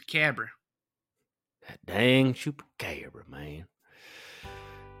the Chupacabra." that dang Chupacabra, man.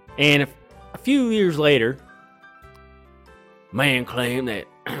 And a few years later, man claimed that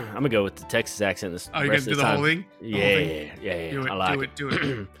I'm gonna go with the Texas accent. This Oh, you gonna do the whole thing? Yeah. Do it, I like do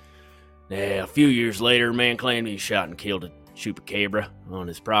it. Yeah, a few years later, man claimed he shot and killed a Chupacabra on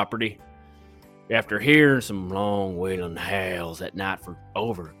his property after hearing some long wailing howls at night for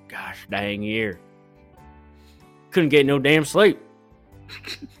over gosh dang year. Couldn't get no damn sleep.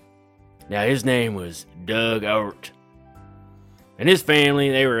 Now his name was Doug Ort, and his family,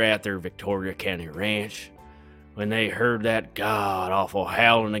 they were at their Victoria County ranch when they heard that god-awful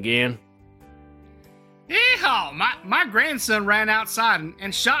howling again. Yeehaw! My grandson ran outside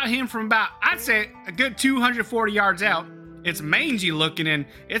and shot him from about, I'd say, a good 240 yards out. It's mangy looking and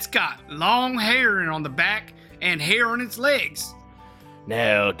it's got long hair on the back and hair on its legs.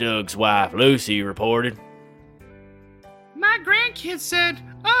 Now Doug's wife Lucy reported, "My grandkid said,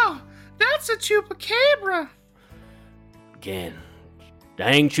 'Oh, that's a Chupacabra.'" again,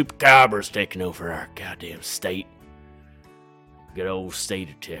 dang Chupacabra's taking over our goddamn state. Good old state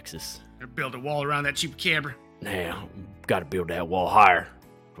of Texas. Better build a wall around that Chupacabra. Now, gotta build that wall higher.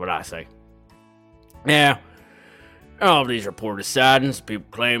 That's what I say. Now, all these reported sightings, people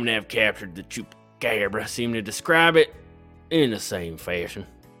claiming to have captured the Chupacabra, seem to describe it in the same fashion.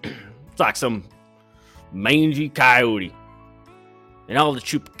 It's like some mangy coyote. And all the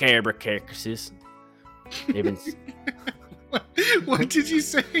Chupacabra carcasses, they've been... What did you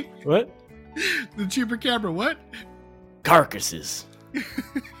say? What? The Chupacabra what? Carcasses.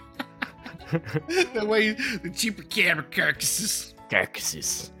 The way the Chupacabra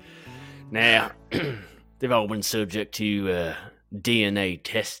carcasses. Now, they've all been subject to DNA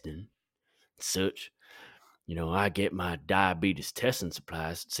testing and such. You know, I get my diabetes testing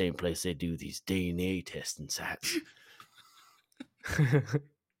supplies at the same place they do these DNA testing sites.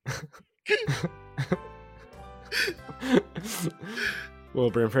 Well,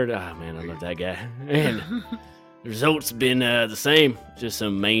 Brentford, man, I love that guy. And the results have been the same. Just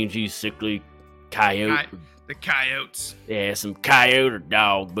some mangy, sickly coyote. The coyotes. Yeah, some coyote or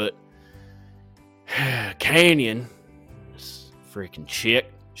dog, but Canyon, this freaking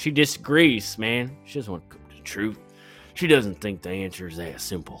chick, she disagrees, man. She doesn't want to cook the truth. She doesn't think the answer is that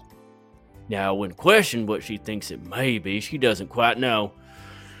simple. Now, when questioned what she thinks it may be, she doesn't quite know.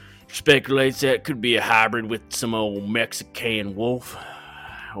 She speculates that it could be a hybrid with some old Mexican wolf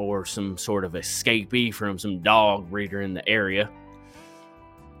or some sort of escapee from some dog breeder in the area.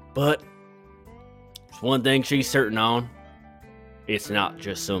 But there's one thing she's certain on. It's not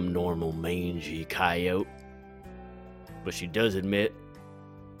just some normal mangy coyote. But she does admit,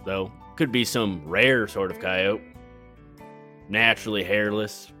 though, could be some rare sort of coyote. Naturally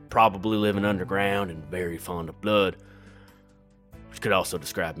hairless, probably living underground and very fond of blood. Which could also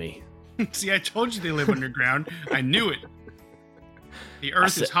describe me. See, I told you they live underground. I knew it. The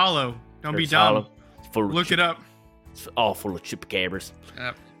earth is hollow. Don't be dumb. Look it up. It's all full of chupacabras.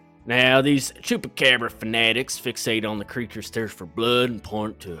 Yep. Now, these chupacabra fanatics fixate on the creature's thirst for blood and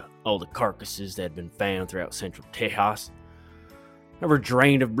point to all the carcasses that had been found throughout central Tejas that were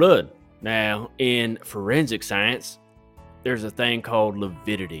drained of blood. Now, in forensic science, there's a thing called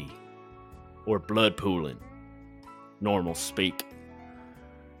lividity, or blood pooling, normal speak.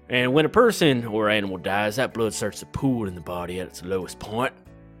 And when a person or animal dies, that blood starts to pool in the body at its lowest point.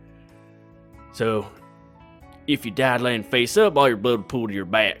 So, if you died laying face up, all your blood would pool to your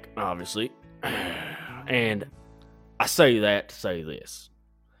back, obviously. And I say that to say this.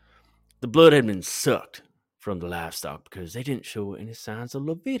 The blood had been sucked from the livestock because they didn't show any signs of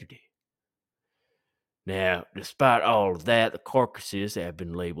lividity. Now, despite all of that, the carcasses that have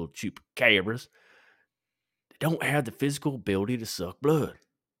been labeled chupacabras, they don't have the physical ability to suck blood.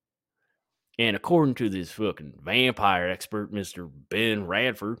 And according to this fucking vampire expert, Mr. Ben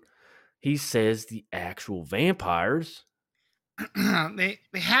Radford, he says the actual vampires... they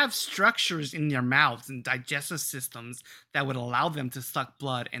have structures in their mouths and digestive systems that would allow them to suck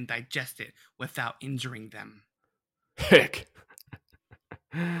blood and digest it without injuring them. Heck.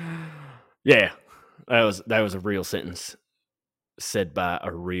 Yeah, that was a real sentence said by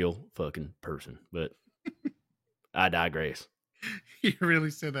a real fucking person. But I digress. He really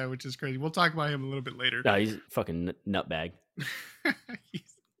said that, which is crazy. We'll talk about him a little bit later. No, he's a fucking nutbag.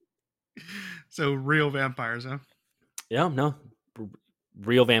 So real vampires, huh? Yeah, no.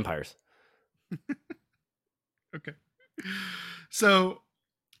 Real vampires. Okay. So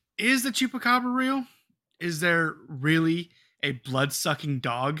is the Chupacabra real? Is there really a blood-sucking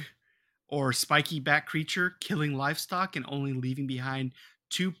dog or spiky bat creature killing livestock and only leaving behind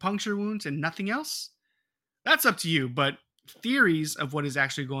 2 puncture wounds and nothing else? That's up to you, but theories of what is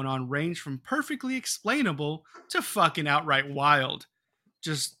actually going on range from perfectly explainable to fucking outright wild.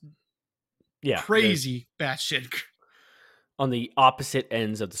 Just crazy batshit. On the opposite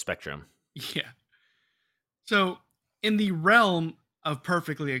ends of the spectrum. Yeah. So, in the realm of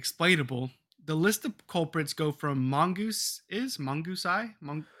perfectly explainable, the list of culprits go from mongoose,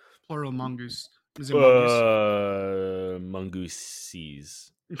 plural mongoose. Is it mongoose?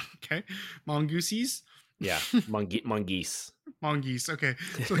 Mongooses. Okay. Mongooses? Yeah. Mongoose. Mongoose. Okay.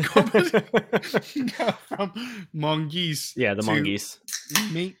 So the culprits go from mongoose. Yeah, the mongoose.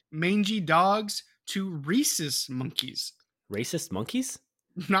 Mangy dogs to rhesus monkeys. Racist monkeys?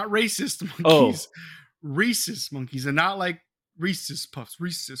 Not racist monkeys. Oh. Rhesus monkeys, and not like Reese's Puffs.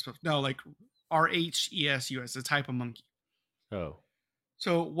 No, like RHESUS, a type of monkey. Oh.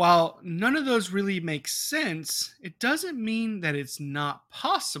 So while none of those really make sense, it doesn't mean that it's not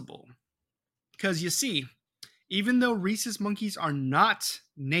possible. Because you see, even though rhesus monkeys are not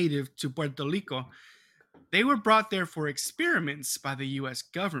native to Puerto Rico, they were brought there for experiments by the U.S.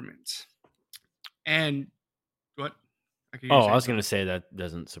 government. And what? I was going to say that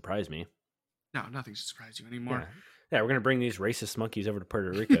doesn't surprise me. No, nothing should surprise you anymore. Yeah, we're going to bring these racist monkeys over to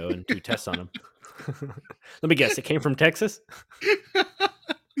Puerto Rico and do tests on them. Let me guess, it came from Texas?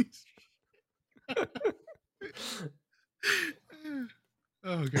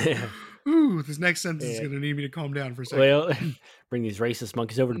 Oh, God. Yeah. Ooh, this next sentence is going to need me to calm down for a second. Well, bring these racist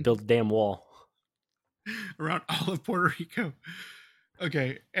monkeys over to build a damn wall. Around all of Puerto Rico.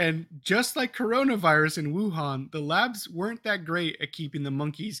 Okay, and just like coronavirus in Wuhan, the labs weren't that great at keeping the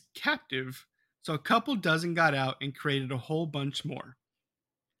monkeys captive, so a couple dozen got out and created a whole bunch more.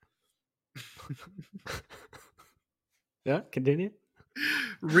 Yeah, continue.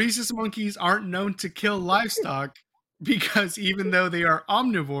 Rhesus monkeys aren't known to kill livestock because even though they are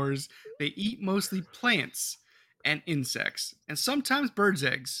omnivores, they eat mostly plants and insects, and sometimes birds'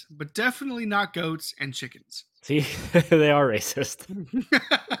 eggs, but definitely not goats and chickens. See, they are racist.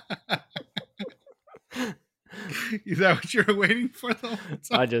 Is that what you're waiting for, though?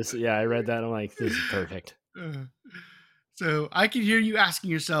 I read that. I'm like, this is perfect. So I can hear you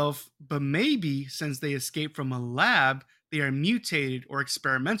asking yourself, but maybe since they escaped from a lab, they are mutated or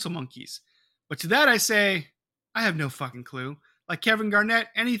experimental monkeys. But to that I say, I have no fucking clue. Like Kevin Garnett,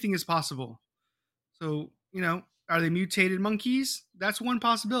 anything is possible. So, are they mutated monkeys? That's one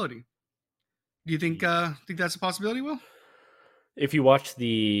possibility. Do you think that's a possibility, Will? If you watch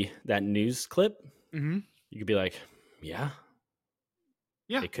that news clip, you could be like, yeah,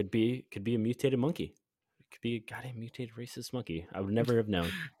 it could be a mutated monkey. It could be a goddamn mutated racist monkey. I would never have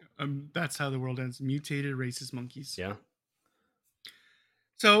known. That's how the world ends. Mutated racist monkeys. Yeah.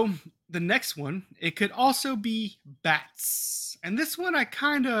 So the next one, it could also be bats, and this one I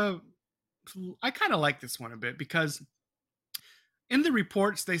kind of like this one a bit because in the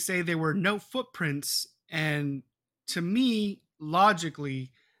reports, they say there were no footprints, and to me,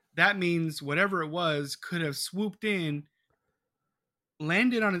 logically, that means whatever it was could have swooped in,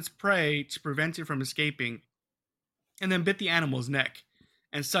 landed on its prey to prevent it from escaping, and then bit the animal's neck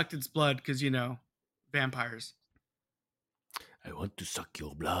and sucked its blood because, vampires. I want to suck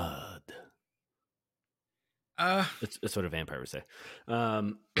your blood. That's what a vampire would say.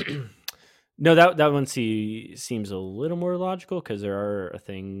 No, that one seems a little more logical because there are a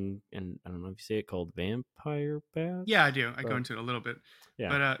thing, and I don't know if you say it, called vampire bats. Yeah, I do. I go into it a little bit. Yeah,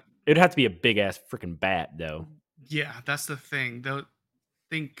 but it'd have to be a big ass freaking bat, though. Yeah, that's the thing. They'll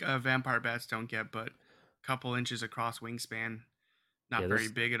think vampire bats don't get, but a couple inches across wingspan, not very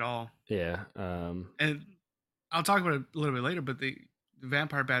big at all. Yeah, and I'll talk about it a little bit later. But the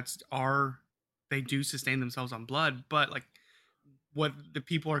vampire bats they do sustain themselves on blood, but like what the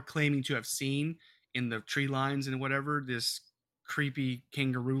people are claiming to have seen in the tree lines and whatever, this creepy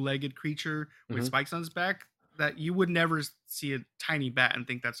kangaroo-legged creature with spikes on its back, that you would never see a tiny bat and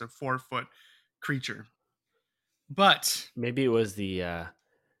think that's a 4-foot creature. But maybe it was the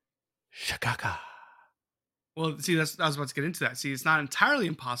shakaka. Well, see, I was about to get into that. See, it's not entirely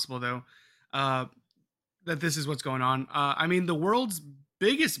impossible, though, that this is what's going on. I mean, the world's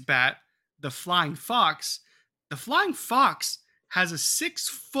biggest bat, the flying fox has a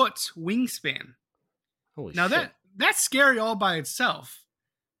 6-foot wingspan. Holy now shit. that's scary all by itself.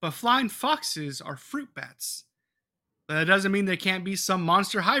 But flying foxes are fruit bats. But that doesn't mean there can't be some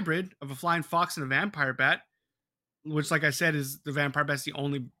monster hybrid of a flying fox and a vampire bat, which, like I said, is the vampire bat's the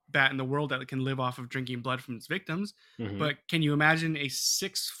only bat in the world that can live off of drinking blood from its victims. Mhm. But can you imagine a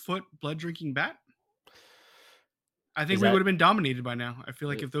 6-foot blood drinking bat? I think Is we that- would have been dominated by now. I feel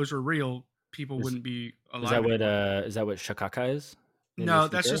like if those were real, people wouldn't be alive. Is that what Shakaka is? in No,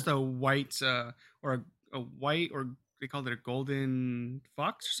 this that's era? just a white or a white, or they called it a golden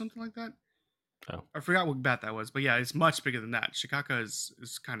fox or something like that. Oh. I forgot what bat that was, but yeah, it's much bigger than that. Shikaka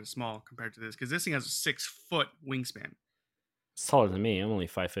is kind of small compared to this because this thing has a 6-foot wingspan. It's taller than me. I'm only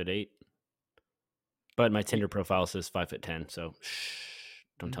 5'8", but my Tinder profile says 5'10". So shh,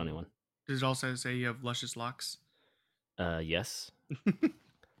 don't tell anyone. Does it also say you have luscious locks? Yes,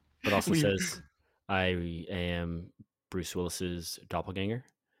 but also says I am Bruce Willis's doppelganger,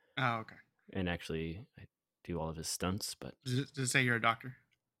 Oh, okay. and actually I do all of his stunts. But Does it say you're a doctor?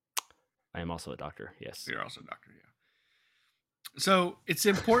 I am also a doctor. Yes. You're also a doctor, yeah. So it's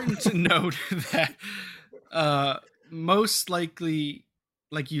important to note that most likely,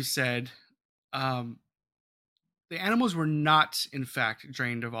 like you said, the animals were not, in fact,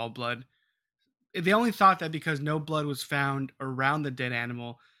 drained of all blood. They only thought that because no blood was found around the dead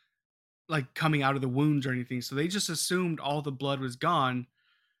animal, like coming out of the wounds or anything. So they just assumed all the blood was gone.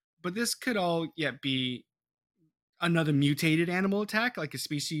 But this could all yet be another mutated animal attack, like a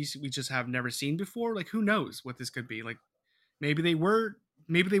species we just have never seen before. Like, who knows what this could be? Like, maybe they weren't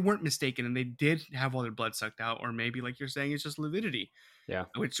mistaken and they did have all their blood sucked out, or maybe, like you're saying, it's just lividity. Yeah.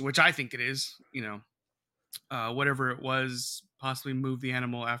 Which I think it is. Whatever it was, possibly moved the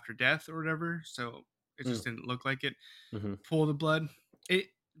animal after death or whatever. So it just didn't look like it. Mm-hmm. Pull the blood.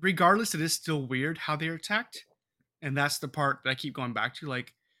 Regardless, it is still weird how they're attacked, and that's the part that I keep going back to.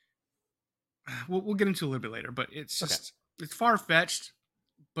 Like, we'll get into a little bit later, but it's just it's far fetched,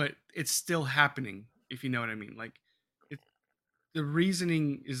 but it's still happening. If you know what I mean. Like, the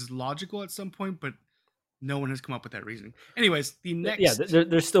reasoning is logical at some point, but no one has come up with that reasoning. Anyways, the next,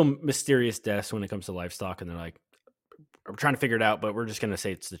 there's still mysterious deaths when it comes to livestock, and they're like, we're trying to figure it out, but we're just gonna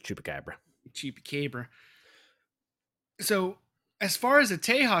say it's the chupacabra. Chupacabra. So, as far as the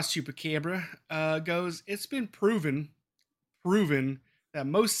Tejas chupacabra goes, it's been proven that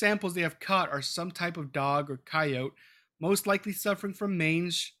most samples they have caught are some type of dog or coyote, most likely suffering from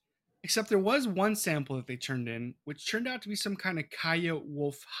mange. Except there was one sample that they turned in, which turned out to be some kind of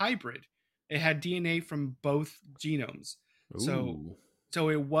coyote-wolf hybrid. It had DNA from both genomes. Ooh. So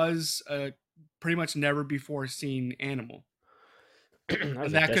it was a pretty much never before seen animal.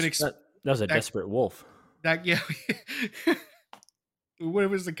 That was a desperate wolf. What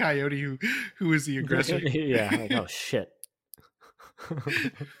was the coyote who was the aggressor? Yeah. Like, oh shit.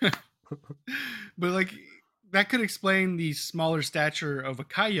 But like, that could explain the smaller stature of a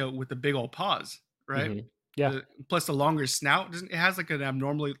coyote with the big old paws, right? Mm-hmm. Yeah. Plus the longer snout. It has like an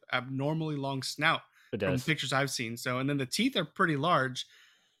abnormally long snout from does. pictures I've seen. So, and then the teeth are pretty large.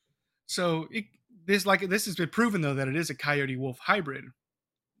 So this has been proven though that it is a coyote wolf hybrid.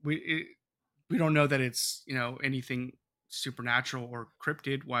 We don't know that it's anything supernatural or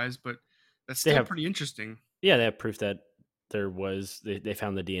cryptid wise, but that's still pretty interesting. Yeah, they have proof that they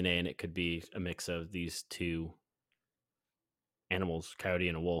found the DNA and it could be a mix of these two animals, coyote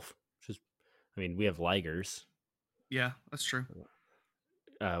and a wolf. We have ligers. Yeah, that's true.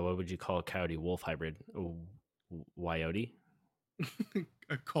 What would you call a coyote wolf hybrid? A wyote?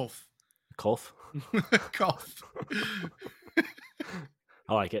 A colf. Colf? Colf.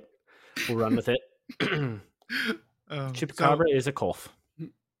 I like it. We'll run with it. Chupacabra is a colf.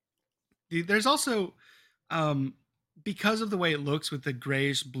 There's also, because of the way it looks with the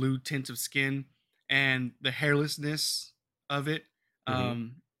grayish blue tint of skin and the hairlessness of it,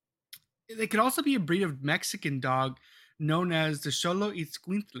 it could also be a breed of Mexican dog known as the Xolo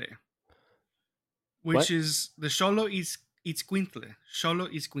Itzcuintle, which is the Xolo Itzcuintle. Xolo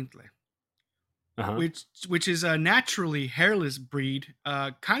Itzcuintle. Which is a naturally hairless breed.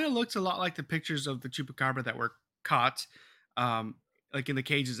 Kind of looks a lot like the pictures of the chupacabra that were caught, like in the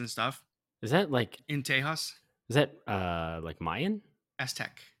cages and stuff. Is that like in Tejas? Is that like Mayan?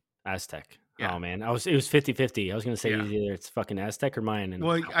 Aztec. Yeah. Oh man, it was 50-50. I was gonna say either it's fucking Aztec or Mayan. And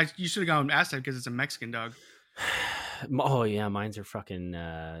you should have gone Aztec because it's a Mexican dog. Oh yeah, mines are fucking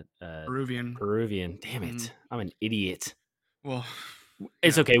Peruvian. Damn it, I'm an idiot. Well,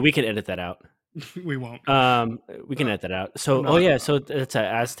 it's okay. We can edit that out. We won't. We can edit that out. So, so it's an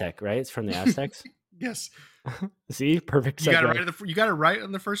Aztec, right? It's from the Aztecs. Yes. See, perfect. You got it right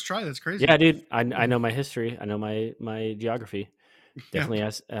on the first try. That's crazy. Yeah, dude. I know my history. I know my geography. Definitely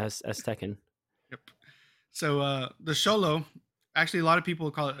Aztecan. Yep. So the cholo, actually, a lot of people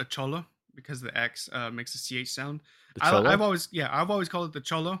call it a cholo because the X makes the CH sound. The cholo? I've always called it the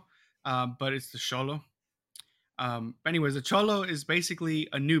cholo, but it's the cholo. Anyways, the cholo is basically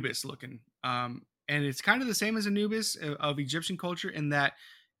Anubis looking, and it's kind of the same as Anubis of Egyptian culture in that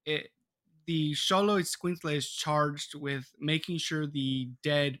the cholo Escuintle is charged with making sure the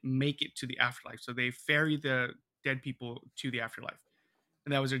dead make it to the afterlife. So they ferry the dead people to the afterlife,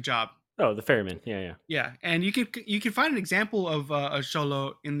 and that was their job. Oh, the ferryman. Yeah. Yeah, and you can find an example of a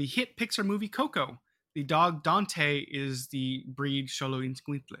cholo in the hit Pixar movie Coco. The dog Dante is the breed cholo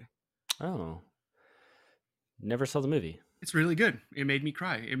Escuintle. Oh. Never saw the movie. It's really good. It made me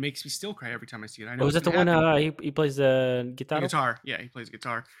cry. It makes me still cry every time I see it. I know. Oh, is that the one he plays the guitar? The guitar. Yeah, he plays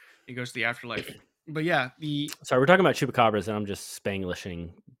guitar. He goes to the afterlife. But yeah, Sorry, we're talking about chupacabras, and I'm just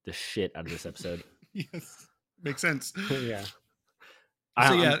Spanglishing the shit out of this episode. Yes, makes sense. Yeah.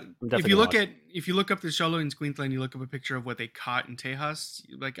 So yeah, I'm if you look up the cholo in Escuintle and you look up a picture of what they caught in Tejas,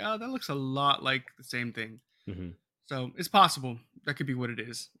 you're like, oh, that looks a lot like the same thing. Mm-hmm. So it's possible that could be what it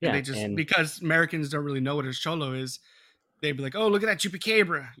is. Yeah, and because Americans don't really know what a cholo is, they'd be like, "Oh, look at that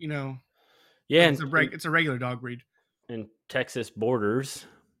chupacabra," Yeah, it's a regular dog breed. And Texas borders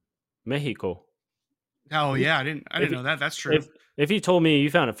Mexico. Oh yeah, I didn't know that. That's true. If you told me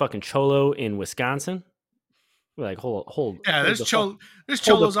you found a fucking cholo in Wisconsin, we're like, hold. Yeah, there's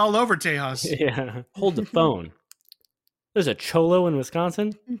cholos all over Tejas. Yeah, hold the phone. There's a cholo in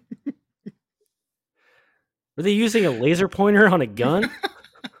Wisconsin. Were they using a laser pointer on a gun?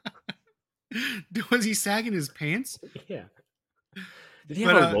 Was he sagging his pants? Yeah. Did he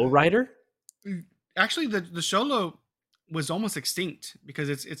have a lowrider? Actually, the cholo was almost extinct because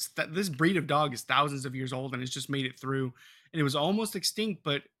it's that this breed of dog is thousands of years old and it's just made it through, and it was almost extinct.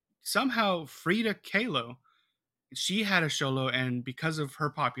 But somehow Frida Kahlo, she had a cholo, and because of her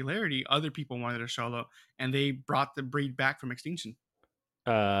popularity, other people wanted a cholo, and they brought the breed back from extinction.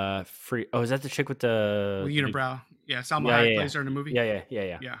 Is that the chick with the unibrow? Yeah, Salma Hayek plays her in the movie. Yeah.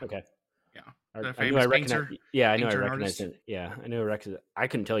 Yeah. Okay. I knew I recognized. Yeah, I know I recognized it. Yeah, I knew I recognized it. I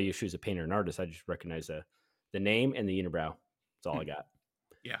couldn't tell you if she was a painter or an artist. I just recognized the name and the unibrow. That's all I got.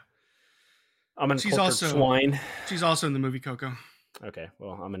 Yeah. I'm an cultured swine. She's also in the movie Coco. Okay,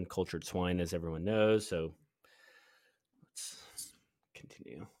 well, I'm an cultured swine, as everyone knows. So let's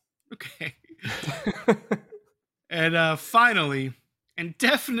continue. Okay. And finally, and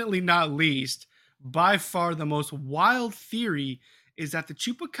definitely not least, by far the most wild theory is that the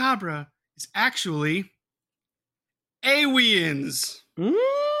Chupacabra is actually aliens.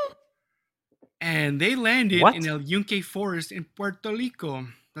 And they landed in El Yunque Forest in Puerto Rico.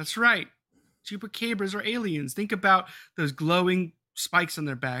 That's right. Chupacabras are aliens. Think about those glowing spikes on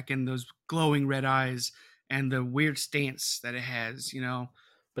their back and those glowing red eyes and the weird stance that it has,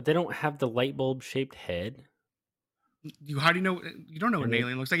 But they don't have the light bulb shaped head. How do you know? You don't know what an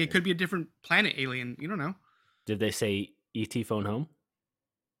alien looks like. It could be a different planet alien. You don't know. Did they say ET phone home?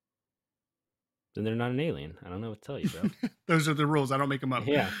 Then they're not an alien. I don't know what to tell you, bro. Those are the rules. I don't make them up.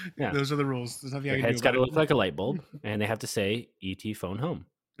 Yeah. Those are the rules. There's nothing I can do. It's got to look like a light bulb, and they have to say ET phone home.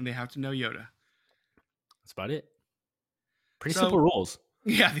 And they have to know Yoda. That's about it. Pretty simple rules.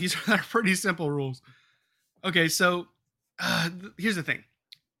 Yeah, these are pretty simple rules. Okay, so here's the thing.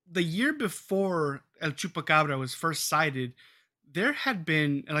 The year before El Chupacabra was first sighted, there had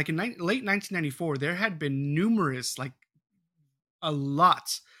been, like in late 1994, there had been numerous, like a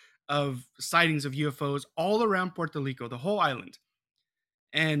lot of sightings of UFOs all around Puerto Rico, the whole island.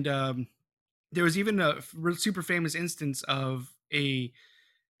 And there was even a super famous instance of a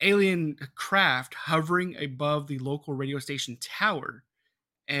alien craft hovering above the local radio station tower.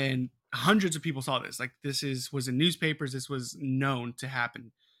 And hundreds of people saw this. Like was in newspapers. This was known to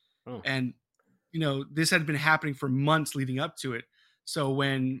happen. Oh. And, this had been happening for months leading up to it. So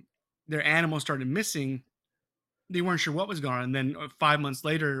when their animals started missing, they weren't sure what was going on. And then 5 months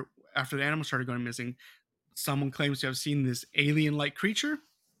later, after the animals started going missing, someone claims to have seen this alien-like creature.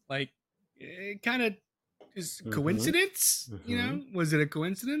 Like, it kind of is coincidence. Was it a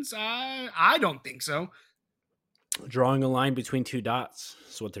coincidence? I don't think so. Drawing a line between two dots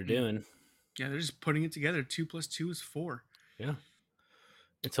is what they're doing. Yeah, they're just putting it together. 2 + 2 is 4. Yeah.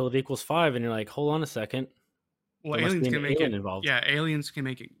 Until it equals 5, and you're like, hold on a second. Well, aliens can make it involved. Yeah, aliens can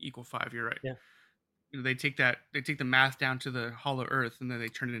make it equal 5. You're right. Yeah. They take the math down to the hollow earth, and then they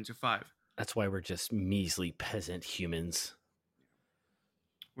turn it into 5. That's why we're just measly peasant humans.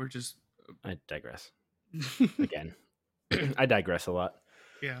 We're just. I digress. Again, I digress a lot.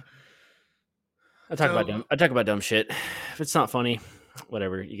 Yeah. I talk about dumb shit. If it's not funny,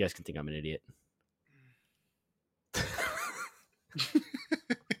 whatever. You guys can think I'm an idiot.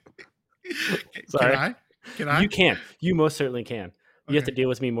 Sorry. Can I? You can. You most certainly can. You have to Okay. deal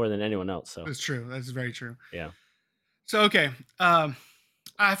with me more than anyone else. So That's true. That's very true. yeah. So okay, I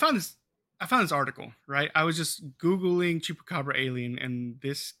found this article, right? I was just Googling Chupacabra alien, and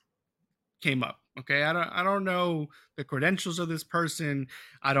this came up. Okay, I don't know the credentials of this person.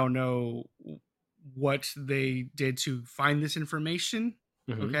 I don't know what they did to find this information.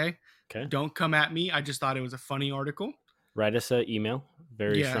 Mhm. Okay, Okay. don't come at me. I just thought it was a funny article. Write us an email.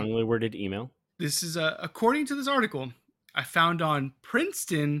 Very Yeah. strongly worded email. This is according to this article I found on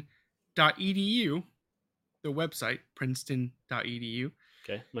Princeton.edu, the website Princeton.edu.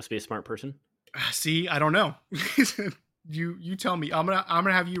 Okay. Must be a smart person. See, I don't know. You tell me. I'm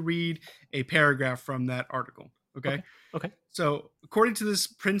gonna have you read a paragraph from that article. Okay. Okay. So, according to this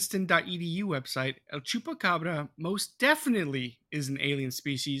Princeton.edu website, El Chupacabra most definitely is an alien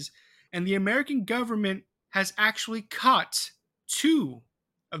species, and the American government has actually caught 2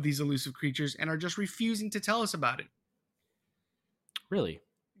 of these elusive creatures and are just refusing to tell us about it. Really?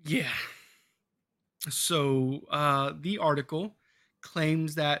 Yeah. So the article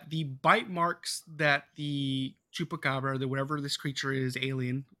claims that the bite marks that the chupacabra, the whatever this creature is,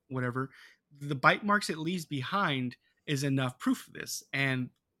 alien, whatever, the bite marks it leaves behind is enough proof of this. And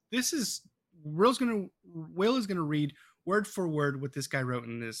this is Will is gonna read word for word what this guy wrote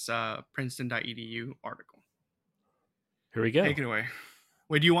in this Princeton.edu article. Here we go. Take it away.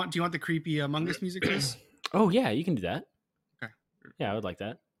 Wait, do you want the creepy Among Us music, Chris? Oh yeah, you can do that. Okay. Yeah, I would like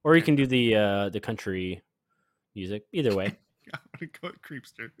that. Or you can do the country music. Either way, I'm gonna go with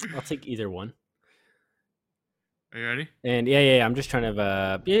Creepster. I'll take either one. Are you ready? And yeah. I'm just trying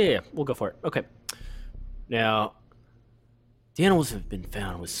to. Yeah. We'll go for it. Okay. Now, the animals have been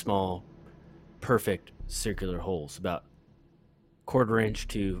found with small, perfect circular holes, about 1/4 inch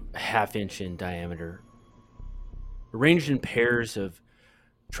to 1/2 inch in diameter, arranged in pairs of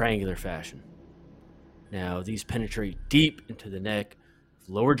triangular fashion. Now, these penetrate deep into the neck,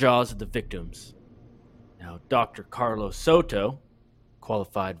 lower jaws of the victims. Now, Dr. Carlos Soto,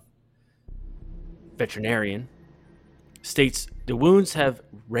 qualified veterinarian, states the wounds have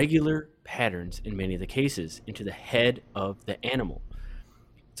regular patterns in many of the cases into the head of the animal.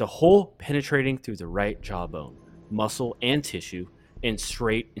 It's a hole penetrating through the right jawbone, muscle, and tissue, and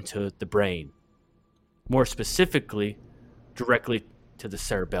straight into the brain. More specifically, directly to the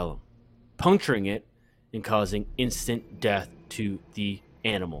cerebellum, puncturing it and causing instant death to the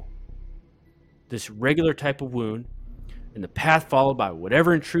animal. This regular type of wound and the path followed by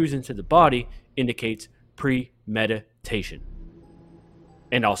whatever intrudes into the body indicates premeditation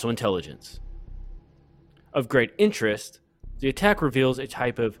and also intelligence. Of great interest, the attack reveals a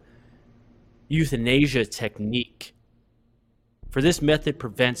type of euthanasia technique. For this method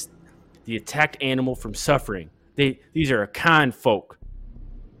prevents the attacked animal from suffering. These are a kind folk.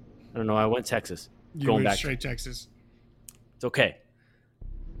 I don't know, I went Texas. You went straight Texas. It's okay.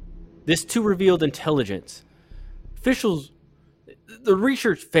 This too revealed intelligence. The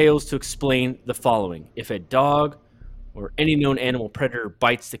research fails to explain the following. If a dog or any known animal predator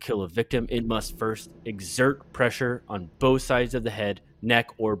bites to kill a victim, it must first exert pressure on both sides of the head, neck,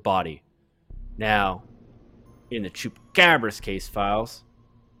 or body. Now, in the Chupacabra's case files,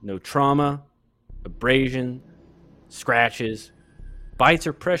 no trauma, abrasion, scratches, bites,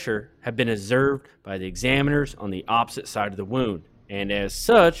 or pressure have been observed by the examiners on the opposite side of the wound, and as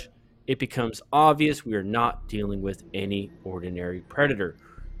such, it becomes obvious we are not dealing with any ordinary predator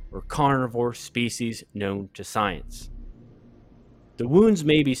or carnivore species known to science. The wounds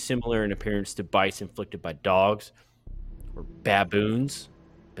may be similar in appearance to bites inflicted by dogs or baboons.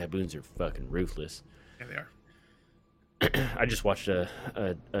 Baboons are fucking ruthless. Yeah, they are. I just watched a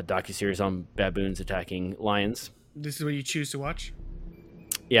docuseries on baboons attacking lions. This is what you choose to watch?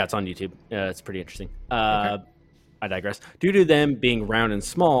 Yeah, it's on YouTube. It's pretty interesting. Okay. I digress. Due to them being round and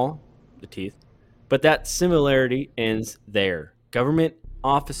small, the teeth, but that similarity ends there. Government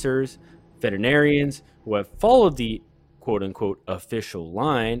officers, veterinarians who have followed the quote-unquote official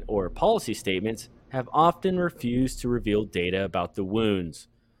line or policy statements have often refused to reveal data about the wounds.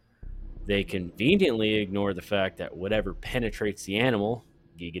 They conveniently ignore the fact that whatever penetrates the animal,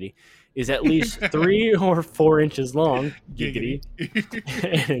 giggity, is at least 3 or 4 inches long, giggity.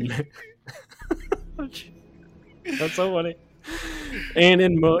 That's so funny. And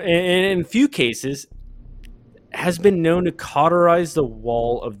in few cases, has been known to cauterize the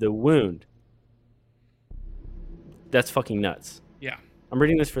wall of the wound. That's fucking nuts. Yeah. I'm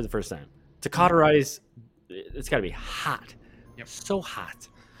reading this for the first time. To cauterize, it's got to be hot. Yep. So hot.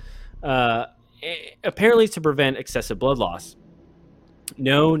 Apparently to prevent excessive blood loss.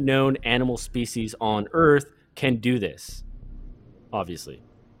 No known animal species on Earth can do this, obviously.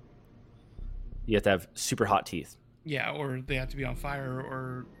 You have to have super hot teeth. Yeah, or they have to be on fire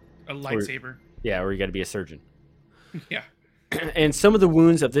or a lightsaber. Or you got to be a surgeon. Yeah. And some of the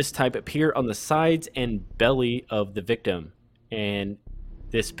wounds of this type appear on the sides and belly of the victim. And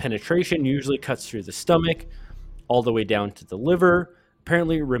this penetration usually cuts through the stomach all the way down to the liver,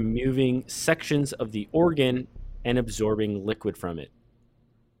 apparently removing sections of the organ and absorbing liquid from it.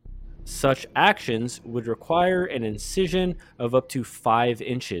 Such actions would require an incision of up to 5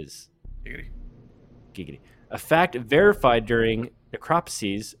 inches. Giggity. A fact verified during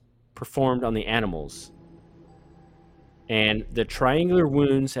necropsies performed on the animals. And the triangular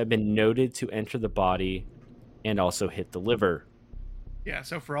wounds have been noted to enter the body and also hit the liver. Yeah,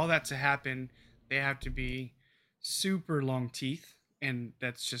 so for all that to happen, they have to be super long teeth, and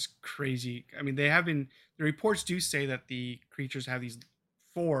that's just crazy. I mean, the reports do say that the creatures have these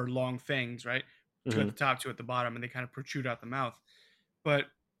 4 long fangs, right? 2 at the top, 2 at the bottom, and they kind of protrude out the mouth. But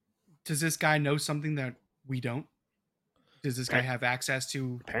does this guy know something that we don't? Does this guy have access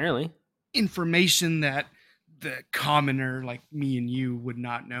to apparently information that the commoner like me and you would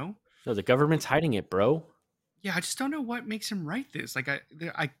not know? No, the government's hiding it, bro. Yeah, I just don't know what makes him write this. Like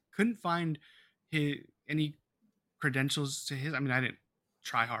I couldn't find any credentials to his. I mean, I didn't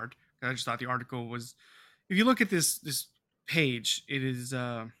try hard. I just thought the article was. If you look at this page, it is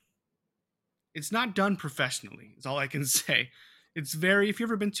it's not done professionally. Is all I can say. It's very. If you've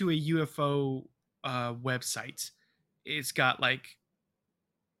ever been to a UFO website, it's got like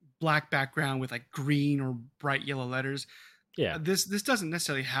black background with like green or bright yellow letters. Yeah. This doesn't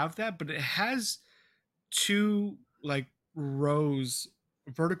necessarily have that, but it has 2 like rows,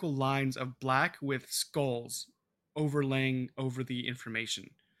 vertical lines of black with skulls overlaying over the information.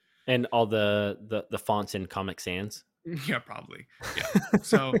 And all the fonts in Comic Sans. Yeah, probably. Yeah.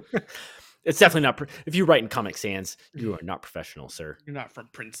 So it's definitely not. If you write in Comic Sans, you are not professional, sir. You're not from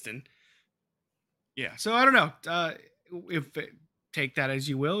Princeton. Yeah. So I don't know. Take that as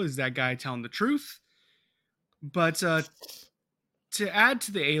you will. Is that guy telling the truth? But to add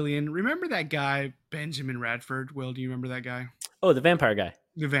to the alien, remember that guy, Benjamin Radford? Will, do you remember that guy? Oh, the vampire guy.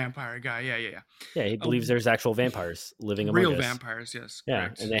 The vampire guy. Yeah. Yeah, he believes there's actual vampires living among real us. Vampires, yes. Yeah,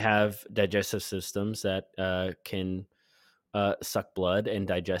 correct. And they have digestive systems that can suck blood and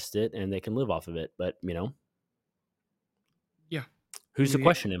digest it, and they can live off of it. But, Yeah. Who's to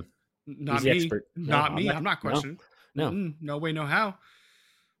question him? Not Who's me. the expert? Not me. I'm not questioning. No. No way, no how.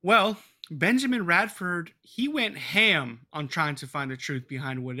 Well, Benjamin Radford, he went ham on trying to find the truth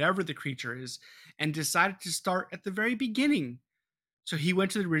behind whatever the creature is and decided to start at the very beginning. So he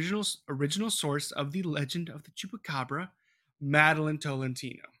went to the original source of the legend of the Chupacabra, Madeline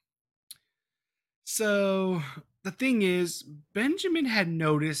Tolentino. So the thing is, Benjamin had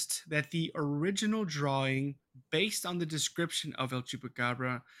noticed that the original drawing, based on the description of El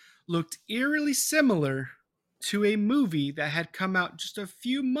Chupacabra, looked eerily similar to a movie that had come out just a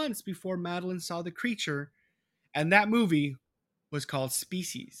few months before Madeline saw the creature, and that movie was called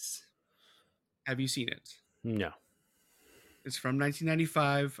Species. Have you seen it? No. It's from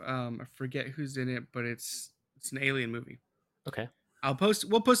 1995. I forget who's in it, but it's an alien movie. Okay.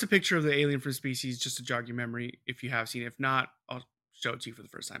 We'll post a picture of the alien from Species just to jog your memory if you have seen it. If not, I'll show it to you for the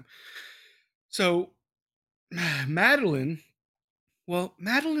first time. So Madeline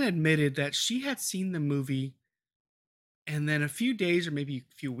admitted that she had seen the movie, and then a few days or maybe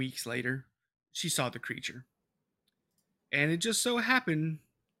a few weeks later, she saw the creature. And it just so happened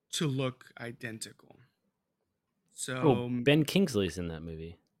to look identical. So Ben Kingsley's in that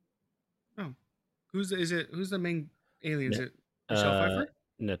movie. Oh. Who's the main alien? Is it Michelle Pfeiffer?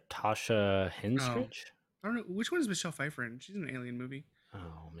 Natasha Henstridge? I don't know. Which one is Michelle Pfeiffer in? She's in an alien movie.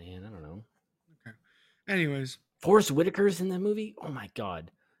 Oh, man. I don't know. Okay. Anyways. Forrest Whitaker's in that movie? Oh, my God.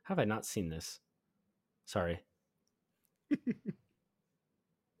 How have I not seen this? Sorry.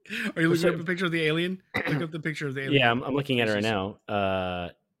 Are you looking up a picture of the alien? Look up the picture of the alien. Yeah, I'm looking at it right now.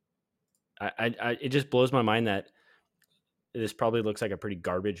 It just blows my mind that this probably looks like a pretty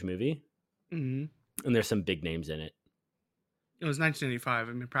garbage movie. Mm-hmm. And there's some big names in it. It was 1985.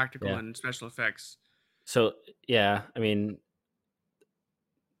 I mean, practical and special effects. So, yeah, I mean,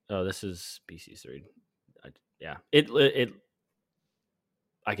 this is Species 3. Yeah,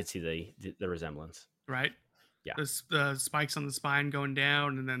 I could see the resemblance. Right? Yeah. The spikes on the spine going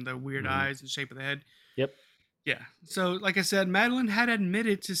down, and then the weird eyes and shape of the head. Yep. Yeah. So, like I said, Madeline had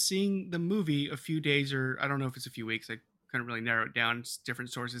admitted to seeing the movie a few days, or I don't know if it's a few weeks. I couldn't really narrow it down.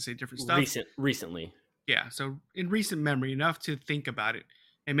 Different sources say different stuff. Recently. Yeah. So in recent memory, enough to think about it,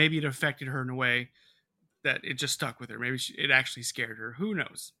 and maybe it affected her in a way that it just stuck with her. Maybe it actually scared her. Who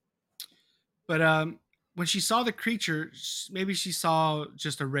knows? But when she saw the creature, maybe she saw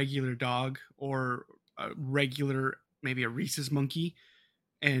just a regular dog or a regular, maybe a rhesus monkey,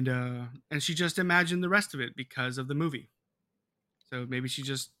 and she just imagined the rest of it because of the movie. So maybe she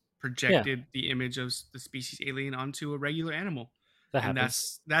just Yeah, projected the image of the species alien onto a regular animal, that and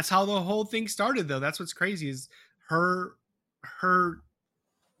happens. that's how the whole thing started. Though that's what's crazy is her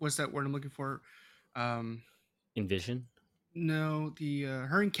what's that word I'm looking for? Um, Envision. no, the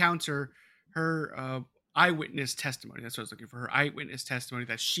her encounter, her eyewitness testimony. That's what I was looking for. Her eyewitness testimony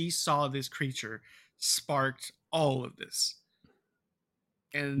that she saw this creature sparked all of this,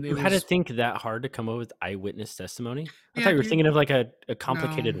 and it You had to was think that hard to come up with eyewitness testimony? I thought yeah, you were dude. thinking of like a No,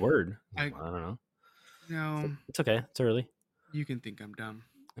 complicated word. I I don't know. no. It's okay. It's early. You can think I'm dumb.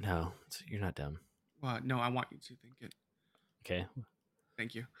 No, you're not dumb. Well, no, I want you to think it. Okay.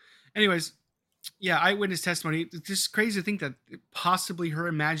 Thank you. Anyways, yeah, eyewitness testimony. It's just crazy to think that possibly her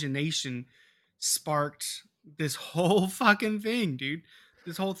imagination sparked this whole fucking thing, dude.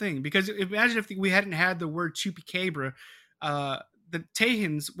 This whole thing. Because imagine if we hadn't had the word Chupacabra, the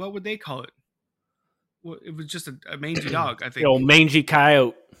Tahans, what would they call it? Well, it was just a mangy dog, I The think. old mangy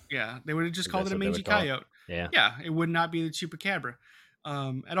coyote. Yeah, they would have just Is called that it a what they mangy would call it? coyote. Yeah. Yeah, it would not be the Chupacabra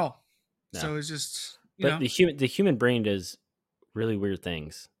at all. No. So it's just, But the human brain does really weird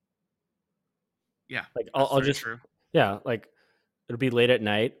things. yeah, Like that's I'll very just true. yeah, like it'll be late at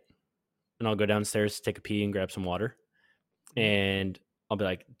night and I'll go downstairs to take a pee and grab some water. And I'll be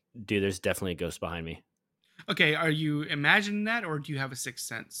like, dude, there's definitely a ghost behind me. Okay, are you imagining that, or do you have a sixth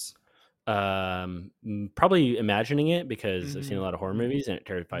sense? Probably imagining it because I've seen a lot of horror movies and it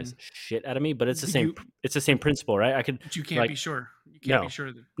terrifies the shit out of me. But it's the same. It's the same principle, right? I could. But you can't like, be sure. You can't be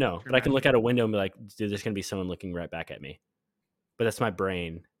sure. That No, you're but I can look imagining. out a window and be like, dude, there's gonna be someone looking right back at me. But that's my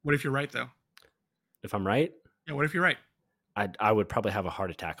brain. What if you're right, though? If I'm right, Yeah. What if you're right? I would probably have a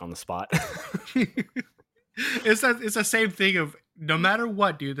heart attack on the spot. It's the same thing of no matter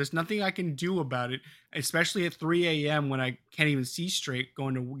what, dude. There's nothing I can do about it, especially at 3 a.m. when I can't even see straight,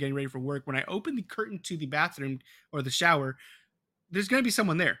 getting ready for work. When I open the curtain to the bathroom or the shower, there's gonna be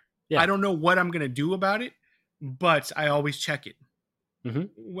someone there. Yeah. I don't know what I'm gonna do about it, but I always check it.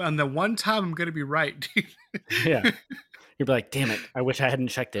 Well, and the one time I'm gonna be right, dude. Yeah. You'd be like, damn it, I wish I hadn't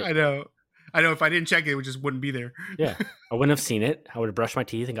checked it. I know. If I didn't check it, it just wouldn't be there. Yeah. I wouldn't have seen it. I would have brushed my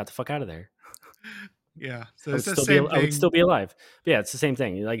teeth and got the fuck out of there. Yeah. So I it's would, the still same be, thing. I would still be alive. But yeah, it's the same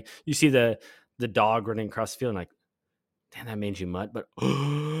thing. Like you see the dog running across the field and like, damn, that mangy mutt, but it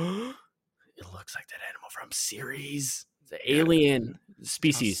looks like that animal from series. The alien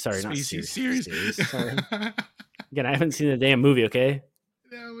species. Sorry, not series. Sorry. Again, I haven't seen the damn movie, okay?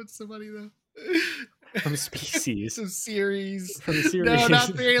 No, it's somebody though. From species. Some series. From the series. No,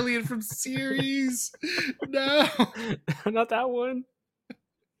 not the alien from series. No. Not that one.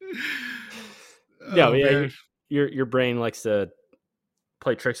 Oh, yeah, your brain likes to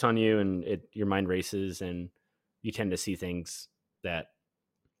play tricks on you, and your mind races, and you tend to see things that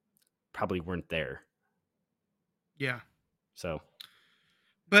probably weren't there. Yeah. So,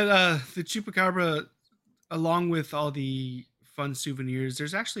 but the Chupacabra, along with all the fun souvenirs,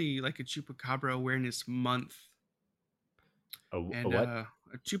 there's actually like a Chupacabra Awareness Month. A And what? A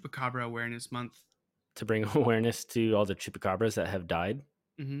Chupacabra Awareness Month. To bring awareness to all the chupacabras that have died.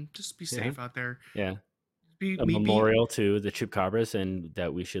 Just be safe out there. Yeah. A memorial to the chupacabras, and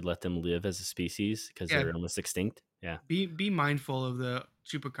that we should let them live as a species because they're almost extinct. Yeah. Be mindful of the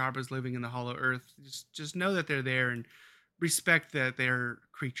chupacabras living in the hollow earth. Just know that they're there and respect that they're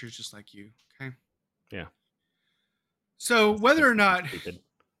creatures just like you. Okay. Yeah. So whether or not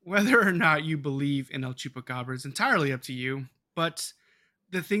you believe in El Chupacabra is entirely up to you, but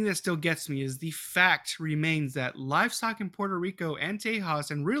the thing that still gets me is the fact remains that livestock in Puerto Rico and Tejas,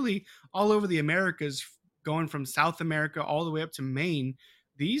 and really all over the Americas, going from South America all the way up to Maine,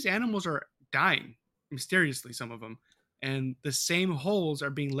 these animals are dying mysteriously, some of them, and the same holes are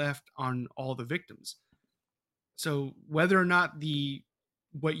being left on all the victims. So whether or not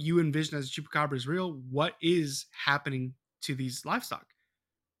what you envision as a chupacabra is real, what is happening to these livestock?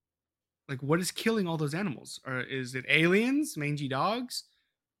 Like, what is killing all those animals? Or is it aliens, mangy dogs?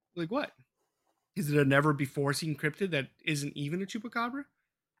 Like, what? Is it a never before seen cryptid that isn't even a chupacabra?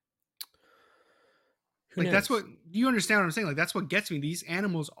 That's what, do you understand what I'm saying? Like, that's what gets me. These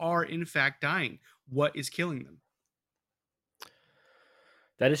animals are in fact dying. What is killing them?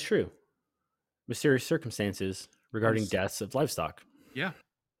 That is true. Mysterious circumstances regarding deaths of livestock. Yeah.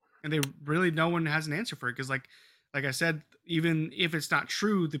 And no one has an answer for it. Because like I said, even if it's not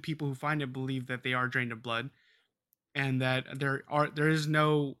true, the people who find it believe that they are drained of blood, and that there is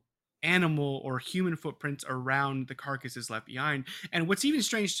no animal or human footprints around the carcass is left behind. And what's even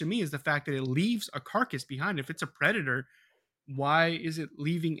strange to me is the fact that it leaves a carcass behind. If it's a predator, why is it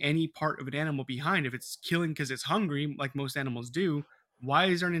leaving any part of an animal behind? If it's killing because it's hungry, like most animals do, why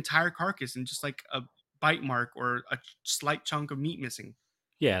is there an entire carcass and just like a bite mark or a slight chunk of meat missing?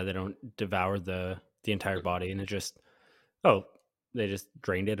 Yeah, they don't devour the entire body, and they just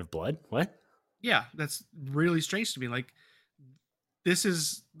drained it of blood. What? Yeah, that's really strange to me. Like, this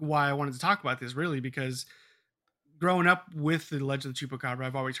is why I wanted to talk about this, really, because growing up with the legend of the Chupacabra,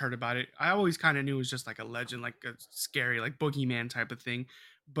 I've always heard about it. I always kind of knew it was just like a legend, like a scary, like boogeyman type of thing.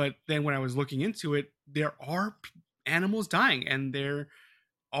 But then when I was looking into it, there are animals dying, and there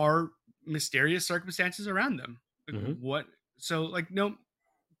are mysterious circumstances around them. Like, what? So, like, no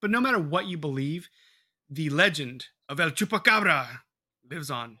matter what you believe, the legend of El Chupacabra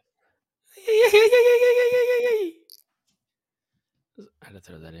lives on. I had to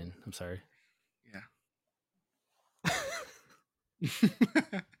throw that in. I'm sorry. Yeah.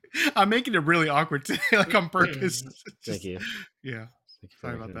 I'm making it really awkward today, like on purpose. Thank you. Yeah. Thank you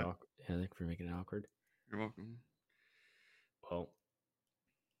Sorry about that. Yeah, thank you for making it awkward. You're welcome. Well,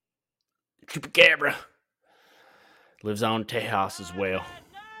 Chupacabra lives on Tejas as well.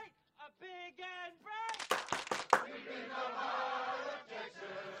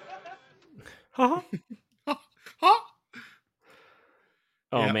 Huh?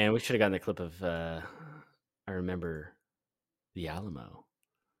 Oh Yep. Man, we should have gotten the clip of I remember the Alamo.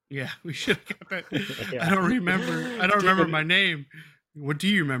 Yeah, we should have got that. Yeah. I don't remember my name. What do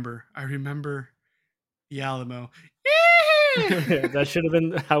you remember? I remember the Alamo. That should have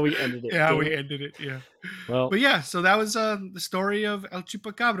been how we ended it. Yeah, we ended it. Yeah. Well, But yeah, so that was the story of El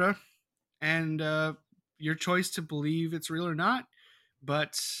Chupacabra, and your choice to believe it's real or not.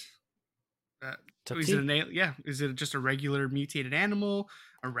 But is it just a regular mutated animal,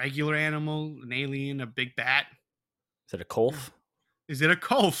 a regular animal, an alien, a big bat? Is it a Kolf? Is it a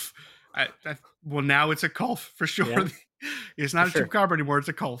Kolf? Well, now it's a Kolf for sure. Yeah. It's not a Chupacabra anymore. It's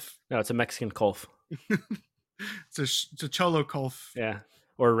a Kolf. No, it's a Mexican Kolf. It's a Cholo Kolf. Yeah,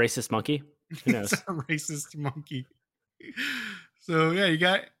 or a racist monkey. Who knows? It's a racist monkey. So yeah, you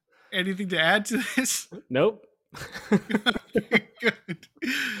got anything to add to this? Nope. Good.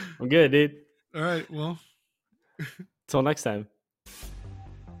 I'm good, dude. All right. Well, until next time.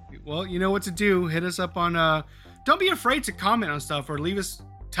 Well, you know what to do. Hit us up on. Don't be afraid to comment on stuff or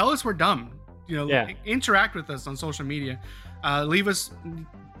tell us we're dumb. Interact with us on social media. Leave us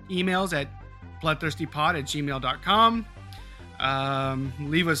emails at bloodthirstypod@gmail.com.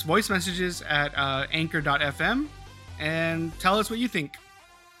 Leave us voice messages at anchor.fm and tell us what you think.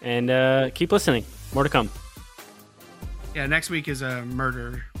 And keep listening. More to come. Yeah, next week is a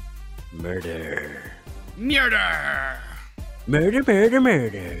murder. Murder. Murder. Murder, murder,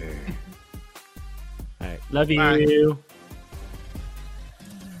 murder. All right. Love you. Bye.